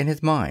easy in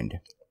his mind.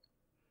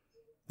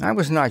 I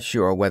was not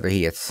sure whether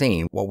he had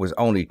seen what was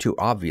only too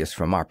obvious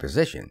from our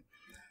position,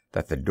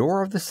 that the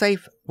door of the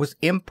safe was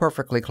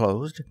imperfectly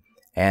closed,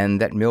 and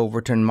that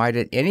Milverton might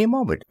at any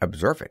moment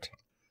observe it.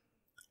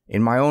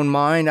 In my own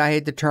mind I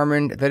had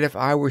determined that if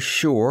I were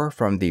sure,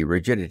 from the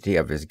rigidity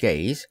of his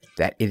gaze,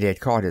 that it had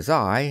caught his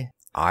eye,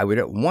 I would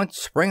at once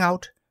spring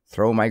out,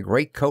 throw my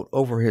great coat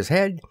over his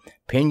head,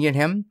 pinion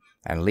him,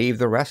 and leave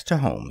the rest to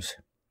Holmes.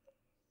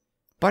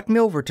 But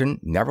Milverton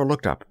never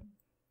looked up.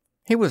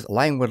 He was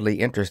languidly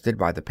interested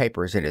by the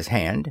papers in his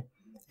hand,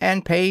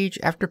 and page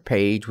after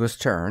page was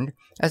turned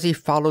as he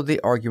followed the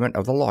argument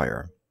of the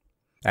lawyer.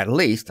 At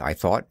least, I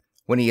thought,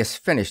 when he has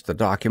finished the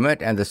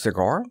document and the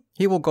cigar,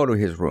 he will go to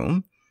his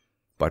room.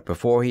 But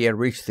before he had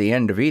reached the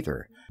end of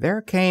either,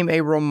 there came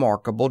a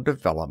remarkable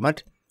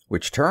development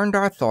which turned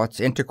our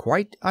thoughts into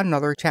quite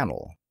another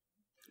channel.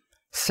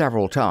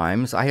 Several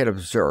times I had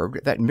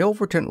observed that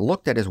Milverton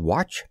looked at his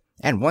watch,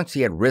 and once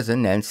he had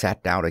risen and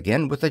sat down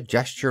again with a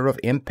gesture of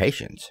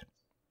impatience.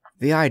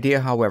 The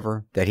idea,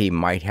 however, that he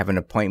might have an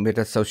appointment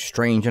at so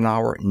strange an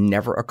hour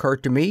never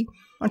occurred to me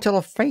until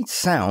a faint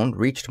sound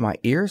reached my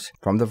ears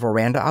from the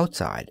veranda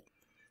outside.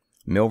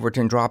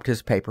 Milverton dropped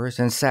his papers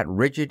and sat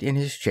rigid in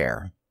his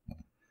chair.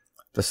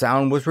 The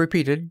sound was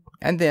repeated,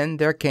 and then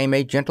there came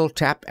a gentle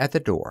tap at the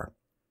door.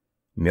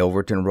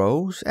 Milverton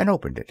rose and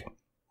opened it.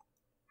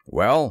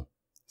 "Well,"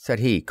 said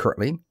he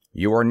curtly,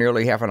 "you are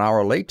nearly half an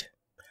hour late."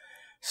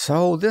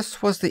 So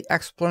this was the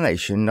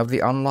explanation of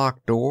the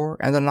unlocked door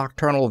and the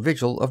nocturnal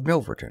vigil of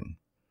Milverton.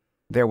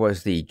 There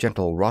was the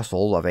gentle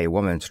rustle of a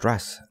woman's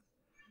dress.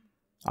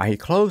 I had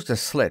closed a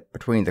slit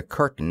between the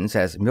curtains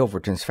as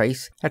Milverton's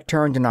face had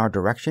turned in our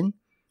direction,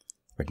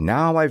 but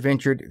now I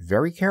ventured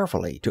very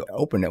carefully to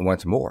open it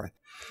once more.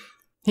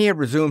 He had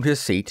resumed his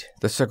seat,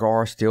 the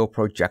cigar still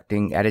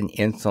projecting at an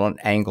insolent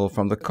angle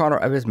from the corner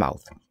of his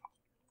mouth.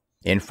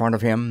 In front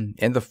of him,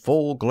 in the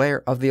full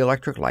glare of the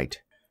electric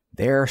light,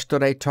 there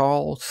stood a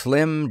tall,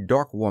 slim,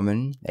 dark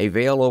woman, a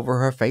veil over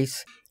her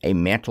face, a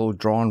mantle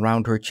drawn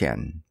round her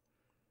chin.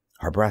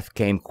 Her breath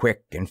came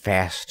quick and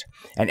fast,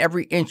 and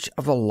every inch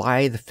of the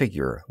lithe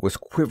figure was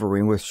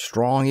quivering with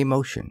strong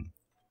emotion.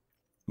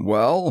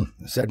 "Well,"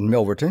 said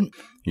Milverton,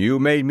 "you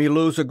made me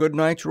lose a good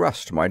night's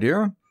rest, my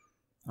dear.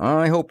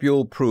 I hope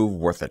you'll prove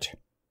worth it.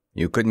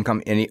 You couldn't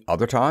come any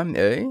other time,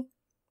 eh?"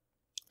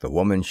 The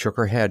woman shook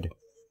her head.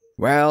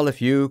 "Well,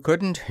 if you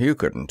couldn't, you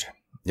couldn't.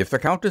 If the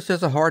Countess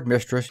is a hard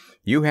mistress,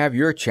 you have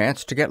your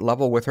chance to get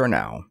level with her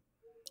now.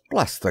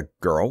 Bless the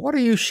girl, what are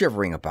you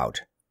shivering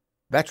about?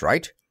 That's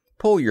right,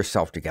 pull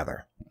yourself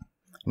together.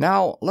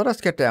 Now let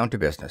us get down to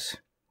business."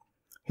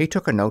 He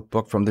took a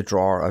notebook from the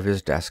drawer of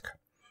his desk.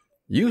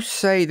 "You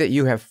say that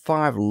you have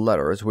 5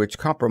 letters which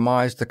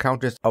compromise the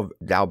Countess of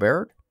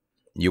D'Albert.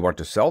 You want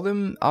to sell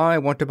them, I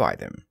want to buy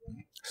them.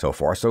 So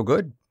far so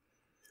good.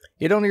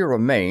 It only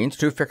remains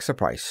to fix a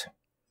price.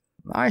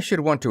 I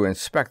should want to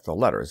inspect the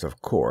letters,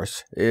 of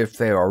course, if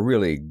they are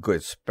really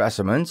good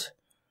specimens.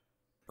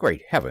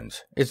 Great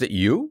heavens, is it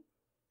you?"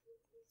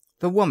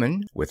 The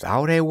woman,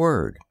 without a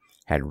word,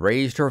 had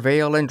raised her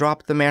veil and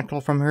dropped the mantle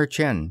from her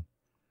chin.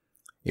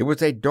 It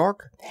was a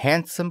dark,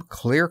 handsome,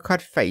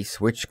 clear-cut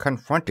face which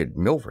confronted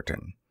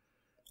Milverton.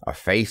 A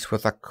face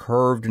with a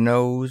curved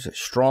nose,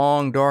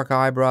 strong dark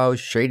eyebrows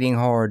shading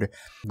hard,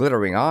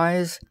 glittering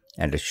eyes,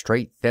 and a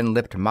straight,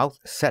 thin-lipped mouth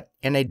set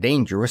in a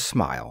dangerous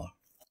smile.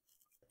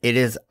 "It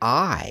is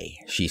I,"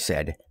 she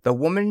said, "the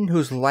woman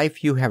whose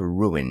life you have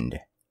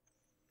ruined."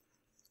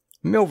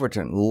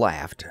 Milverton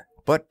laughed,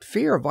 but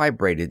fear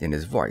vibrated in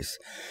his voice.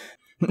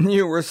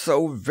 "You were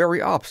so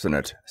very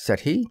obstinate,"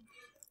 said he.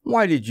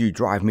 "Why did you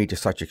drive me to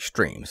such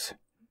extremes?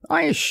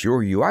 I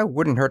assure you I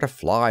wouldn't hurt a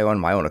fly on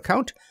my own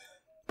account,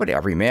 but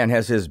every man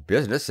has his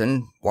business,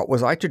 and what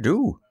was I to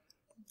do?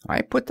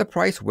 I put the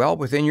price well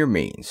within your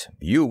means.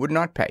 You would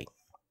not pay."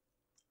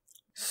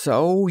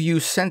 "So you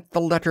sent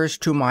the letters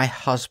to my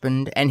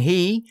husband, and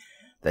he,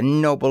 the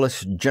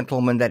noblest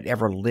gentleman that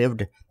ever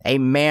lived, a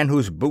man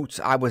whose boots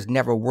I was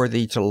never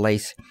worthy to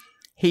lace,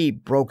 he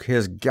broke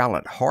his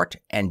gallant heart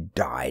and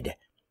died.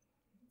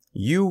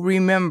 You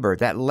remember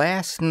that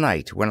last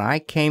night when I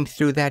came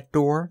through that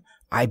door,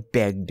 I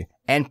begged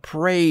and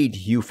prayed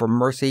you for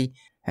mercy,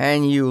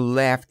 and you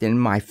laughed in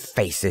my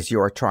face as you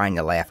are trying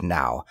to laugh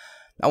now.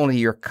 Only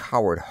your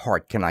coward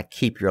heart cannot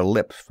keep your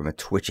lips from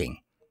twitching.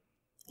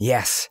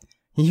 Yes,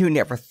 you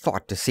never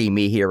thought to see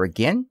me here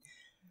again.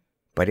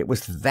 But it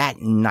was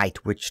that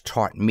night which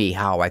taught me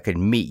how I could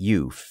meet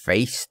you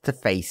face to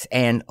face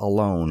and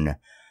alone.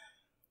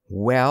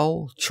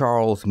 Well,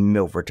 Charles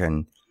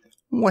Milverton,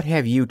 what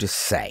have you to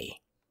say?"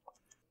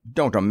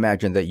 "Don't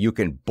imagine that you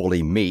can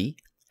bully me,"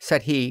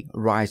 said he,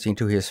 rising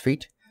to his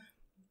feet.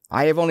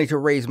 "I have only to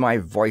raise my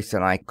voice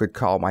and I could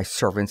call my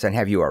servants and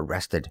have you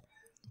arrested.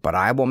 But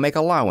I will make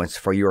allowance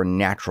for your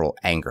natural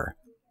anger.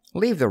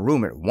 Leave the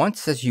room at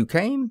once as you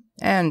came,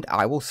 and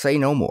I will say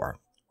no more."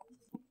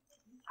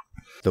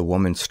 The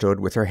woman stood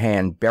with her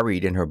hand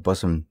buried in her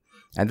bosom,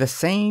 and the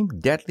same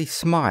deadly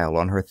smile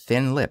on her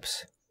thin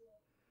lips.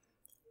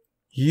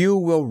 "You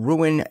will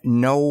ruin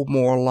no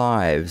more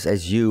lives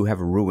as you have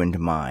ruined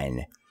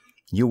mine.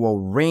 You will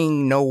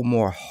wring no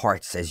more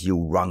hearts as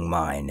you wrung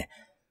mine.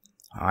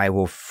 I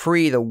will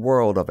free the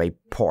world of a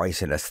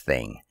poisonous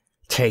thing.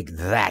 Take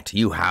that,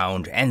 you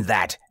hound, and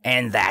that,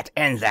 and that,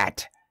 and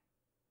that."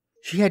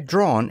 She had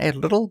drawn a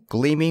little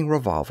gleaming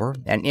revolver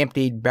and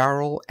emptied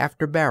barrel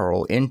after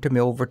barrel into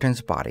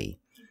Milverton's body,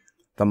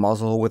 the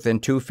muzzle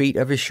within 2 feet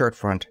of his shirt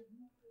front.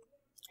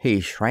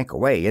 He shrank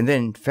away and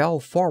then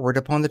fell forward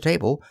upon the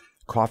table,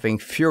 coughing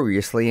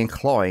furiously and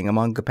clawing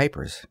among the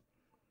papers.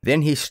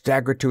 Then he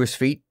staggered to his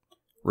feet,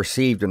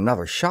 received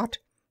another shot,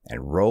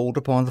 and rolled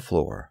upon the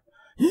floor.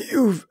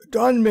 "You've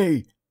done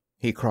me!"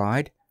 he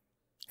cried,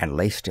 and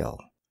lay still.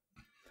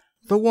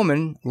 The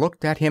woman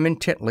looked at him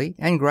intently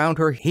and ground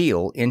her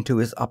heel into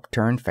his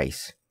upturned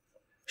face.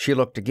 She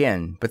looked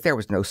again, but there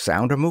was no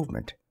sound or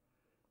movement.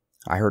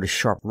 I heard a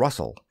sharp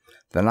rustle.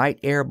 The night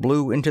air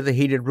blew into the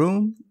heated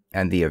room,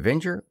 and the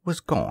avenger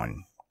was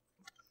gone.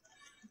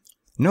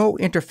 No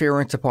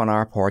interference upon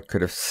our part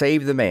could have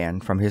saved the man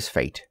from his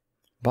fate.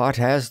 But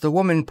as the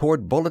woman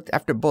poured bullet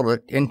after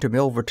bullet into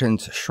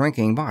Milverton's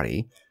shrinking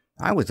body,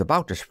 I was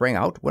about to spring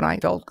out when I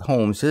felt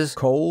Holmes's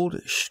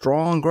cold,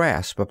 strong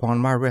grasp upon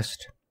my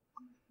wrist.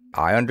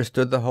 I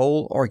understood the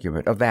whole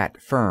argument of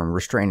that firm,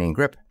 restraining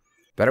grip,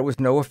 that it was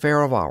no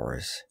affair of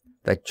ours,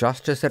 that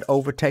justice had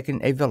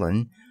overtaken a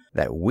villain,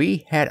 that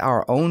we had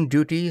our own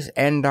duties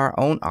and our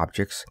own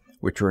objects,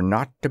 which were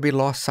not to be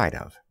lost sight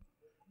of.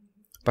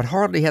 But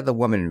hardly had the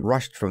woman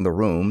rushed from the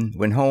room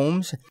when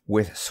Holmes,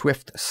 with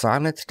swift,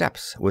 silent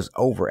steps, was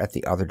over at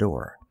the other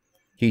door.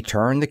 He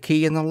turned the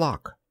key in the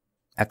lock.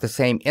 At the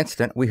same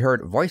instant we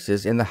heard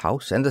voices in the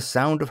house and the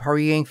sound of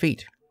hurrying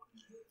feet.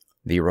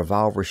 The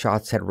revolver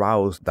shots had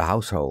roused the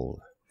household.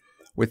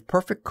 With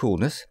perfect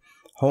coolness,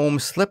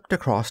 Holmes slipped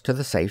across to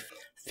the safe,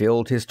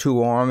 filled his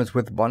 2 arms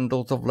with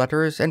bundles of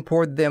letters, and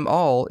poured them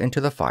all into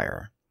the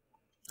fire.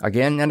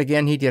 Again and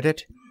again he did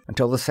it,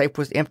 until the safe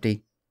was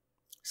empty.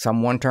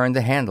 Someone turned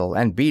the handle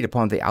and beat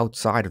upon the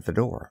outside of the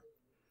door.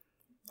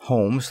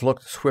 Holmes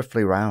looked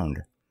swiftly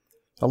round.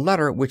 The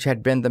letter which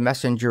had been the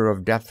messenger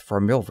of death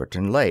for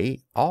Milverton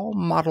lay, all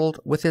mottled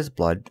with his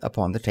blood,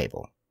 upon the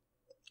table.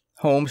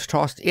 Holmes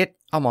tossed it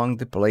among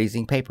the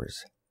blazing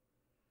papers.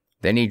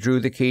 Then he drew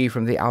the key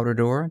from the outer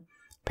door,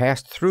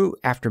 passed through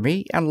after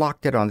me, and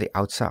locked it on the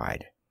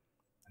outside.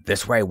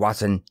 "This way,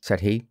 Watson," said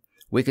he.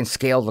 "We can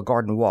scale the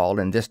garden wall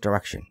in this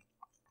direction."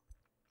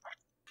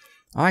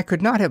 I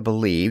could not have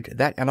believed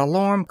that an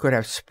alarm could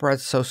have spread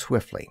so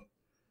swiftly.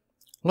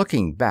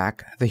 Looking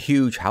back, the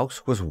huge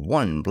house was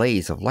one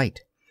blaze of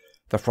light.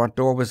 The front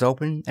door was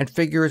open, and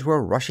figures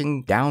were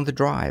rushing down the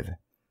drive.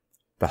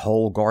 The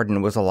whole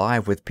garden was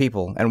alive with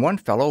people, and one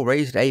fellow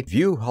raised a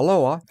view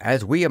halloa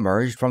as we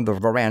emerged from the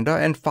veranda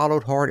and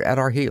followed hard at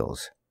our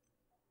heels.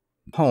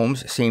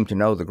 Holmes seemed to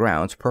know the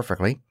grounds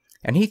perfectly,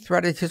 and he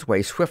threaded his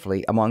way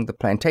swiftly among the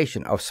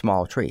plantation of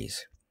small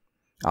trees.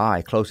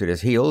 I close at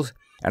his heels,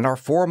 and our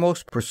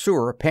foremost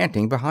pursuer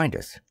panting behind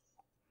us.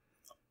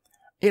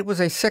 It was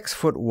a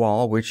 6-foot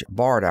wall which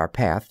barred our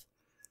path,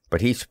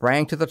 but he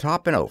sprang to the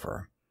top and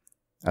over.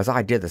 As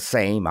I did the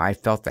same, I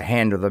felt the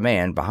hand of the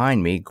man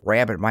behind me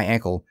grab at my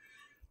ankle,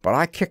 but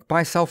I kicked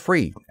myself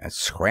free and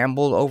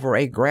scrambled over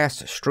a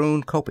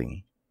grass-strewn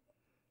coping.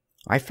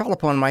 I fell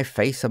upon my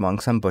face among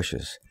some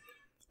bushes,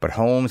 but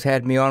Holmes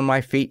had me on my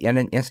feet in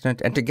an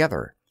instant, and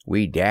together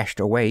we dashed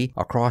away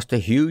across the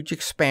huge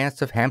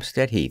expanse of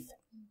Hampstead Heath.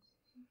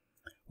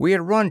 We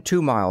had run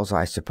 2 miles,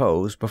 I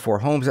suppose, before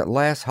Holmes at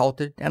last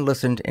halted and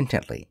listened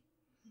intently.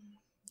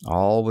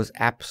 All was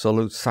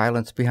absolute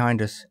silence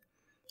behind us.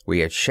 We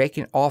had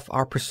shaken off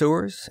our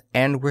pursuers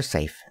and were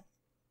safe.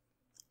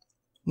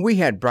 We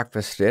had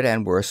breakfasted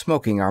and were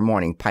smoking our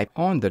morning pipe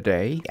on the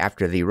day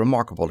after the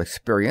remarkable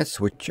experience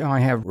which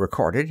I have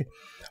recorded,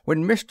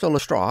 when Mr.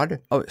 Lestrade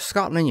of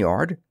Scotland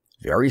Yard,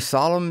 very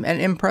solemn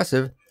and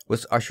impressive,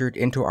 was ushered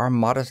into our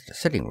modest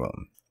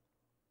sitting-room.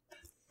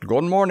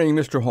 "Good morning,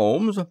 Mr.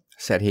 Holmes,"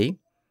 said he.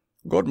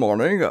 "Good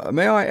morning.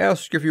 May I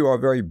ask if you are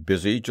very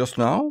busy just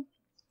now?"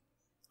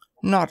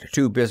 "Not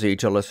too busy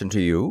to listen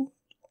to you."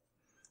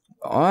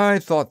 "I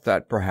thought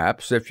that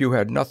perhaps, if you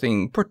had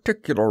nothing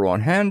particular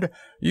on hand,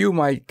 you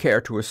might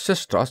care to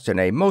assist us in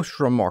a most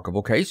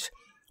remarkable case,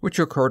 which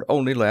occurred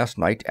only last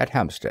night at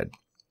Hampstead."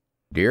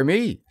 "Dear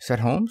me," said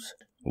Holmes.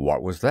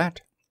 "What was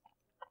that?"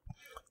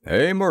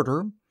 "A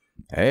murder.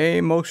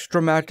 A most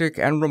dramatic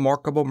and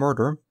remarkable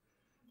murder.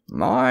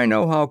 I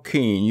know how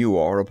keen you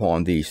are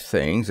upon these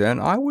things,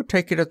 and I would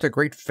take it as a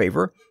great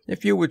favor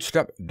if you would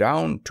step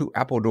down to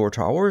Appledore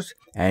Towers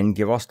and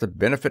give us the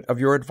benefit of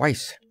your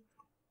advice.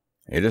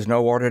 It is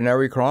no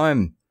ordinary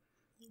crime.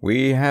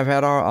 We have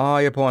had our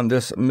eye upon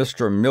this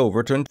Mr.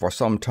 Milverton for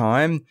some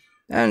time,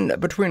 and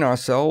between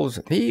ourselves,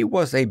 he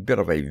was a bit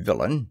of a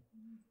villain.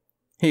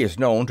 He is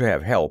known to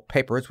have held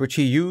papers which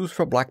he used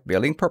for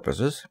blackmailing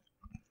purposes.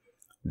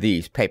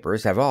 These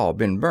papers have all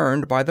been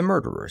burned by the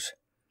murderers.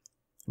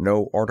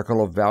 No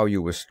article of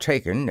value was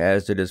taken,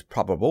 as it is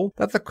probable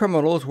that the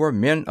criminals were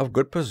men of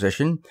good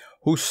position,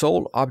 whose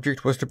sole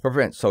object was to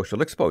prevent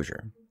social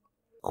exposure.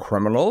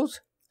 "Criminals?"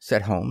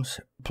 said Holmes.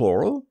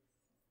 "Plural?"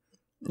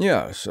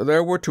 "Yes,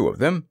 there were 2 of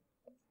them.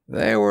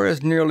 They were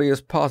as nearly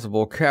as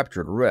possible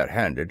captured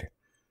red-handed.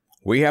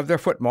 We have their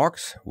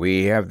footmarks,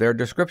 we have their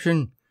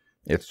description.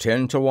 It's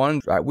 10 to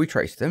 1 that we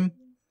trace them.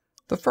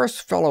 The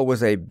first fellow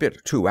was a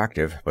bit too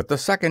active, but the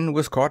second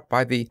was caught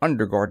by the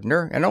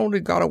under-gardener and only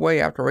got away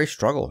after a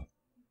struggle.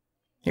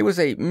 He was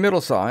a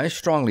middle-sized,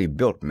 strongly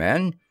built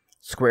man,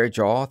 square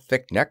jaw,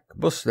 thick neck,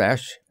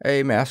 moustache,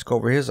 a mask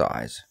over his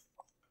eyes."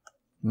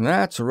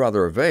 "That's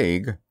rather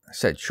vague,"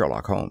 said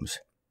Sherlock Holmes.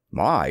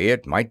 "Why,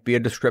 it might be a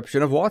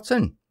description of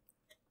Watson."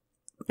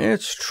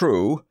 "It's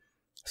true,"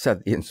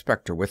 said the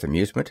inspector with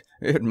amusement.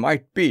 "It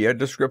might be a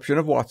description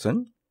of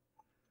Watson."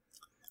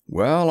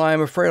 "Well,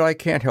 I'm afraid I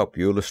can't help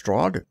you,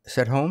 Lestrade,"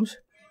 said Holmes.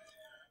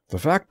 "The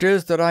fact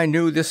is that I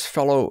knew this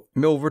fellow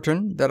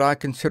Milverton, that I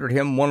considered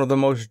him one of the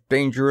most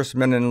dangerous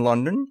men in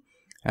London,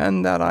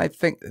 and that I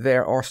think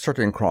there are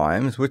certain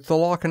crimes which the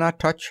law cannot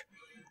touch,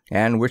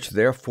 and which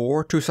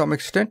therefore to some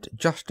extent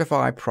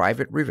justify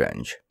private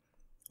revenge.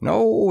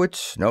 No,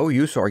 it's no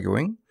use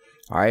arguing.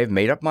 I've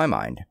made up my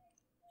mind.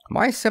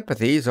 My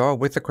sympathies are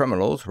with the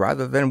criminals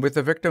rather than with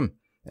the victim,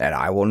 and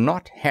I will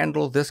not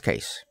handle this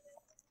case."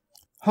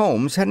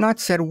 Holmes had not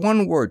said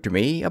one word to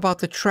me about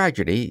the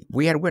tragedy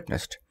we had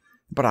witnessed,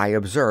 but I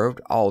observed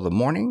all the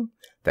morning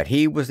that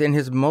he was in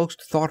his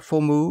most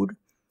thoughtful mood,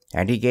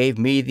 and he gave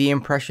me the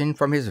impression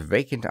from his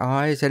vacant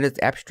eyes and his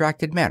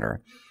abstracted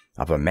manner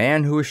of a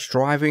man who is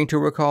striving to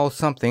recall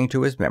something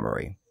to his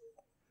memory.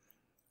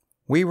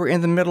 We were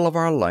in the middle of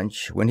our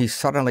lunch when he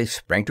suddenly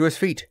sprang to his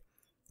feet.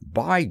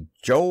 "By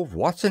Jove,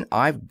 Watson,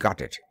 I've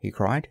got it!" he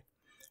cried.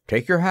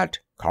 "Take your hat.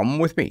 Come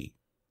with me."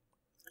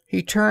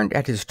 He turned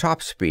at his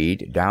top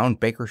speed down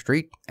Baker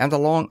Street and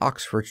along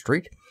Oxford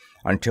Street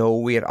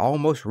until we had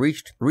almost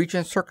reached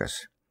Regent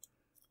Circus.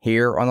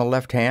 Here on the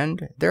left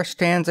hand there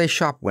stands a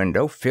shop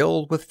window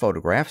filled with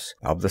photographs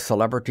of the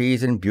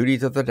celebrities and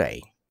beauties of the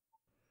day.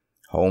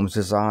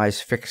 Holmes's eyes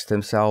fixed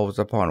themselves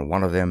upon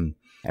one of them,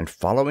 and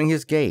following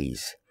his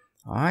gaze,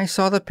 I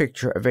saw the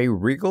picture of a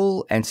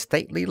regal and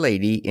stately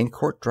lady in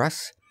court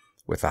dress,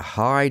 with a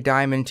high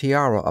diamond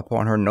tiara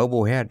upon her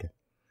noble head.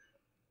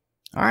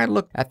 I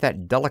looked at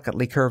that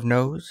delicately curved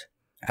nose,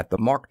 at the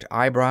marked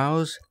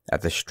eyebrows,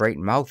 at the straight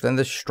mouth and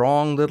the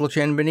strong little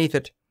chin beneath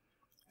it.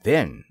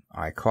 Then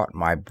I caught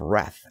my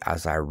breath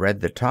as I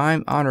read the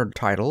time-honored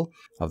title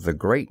of the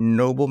great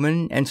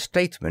nobleman and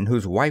statesman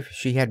whose wife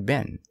she had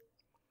been.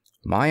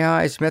 My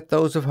eyes met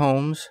those of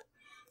Holmes,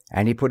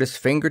 and he put his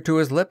finger to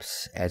his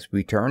lips as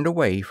we turned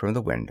away from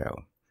the window.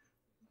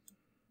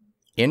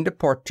 End of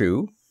Part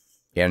 2.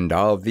 End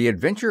of The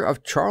Adventure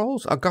of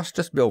Charles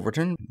Augustus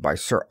Milverton by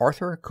Sir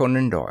Arthur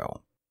Conan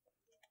Doyle.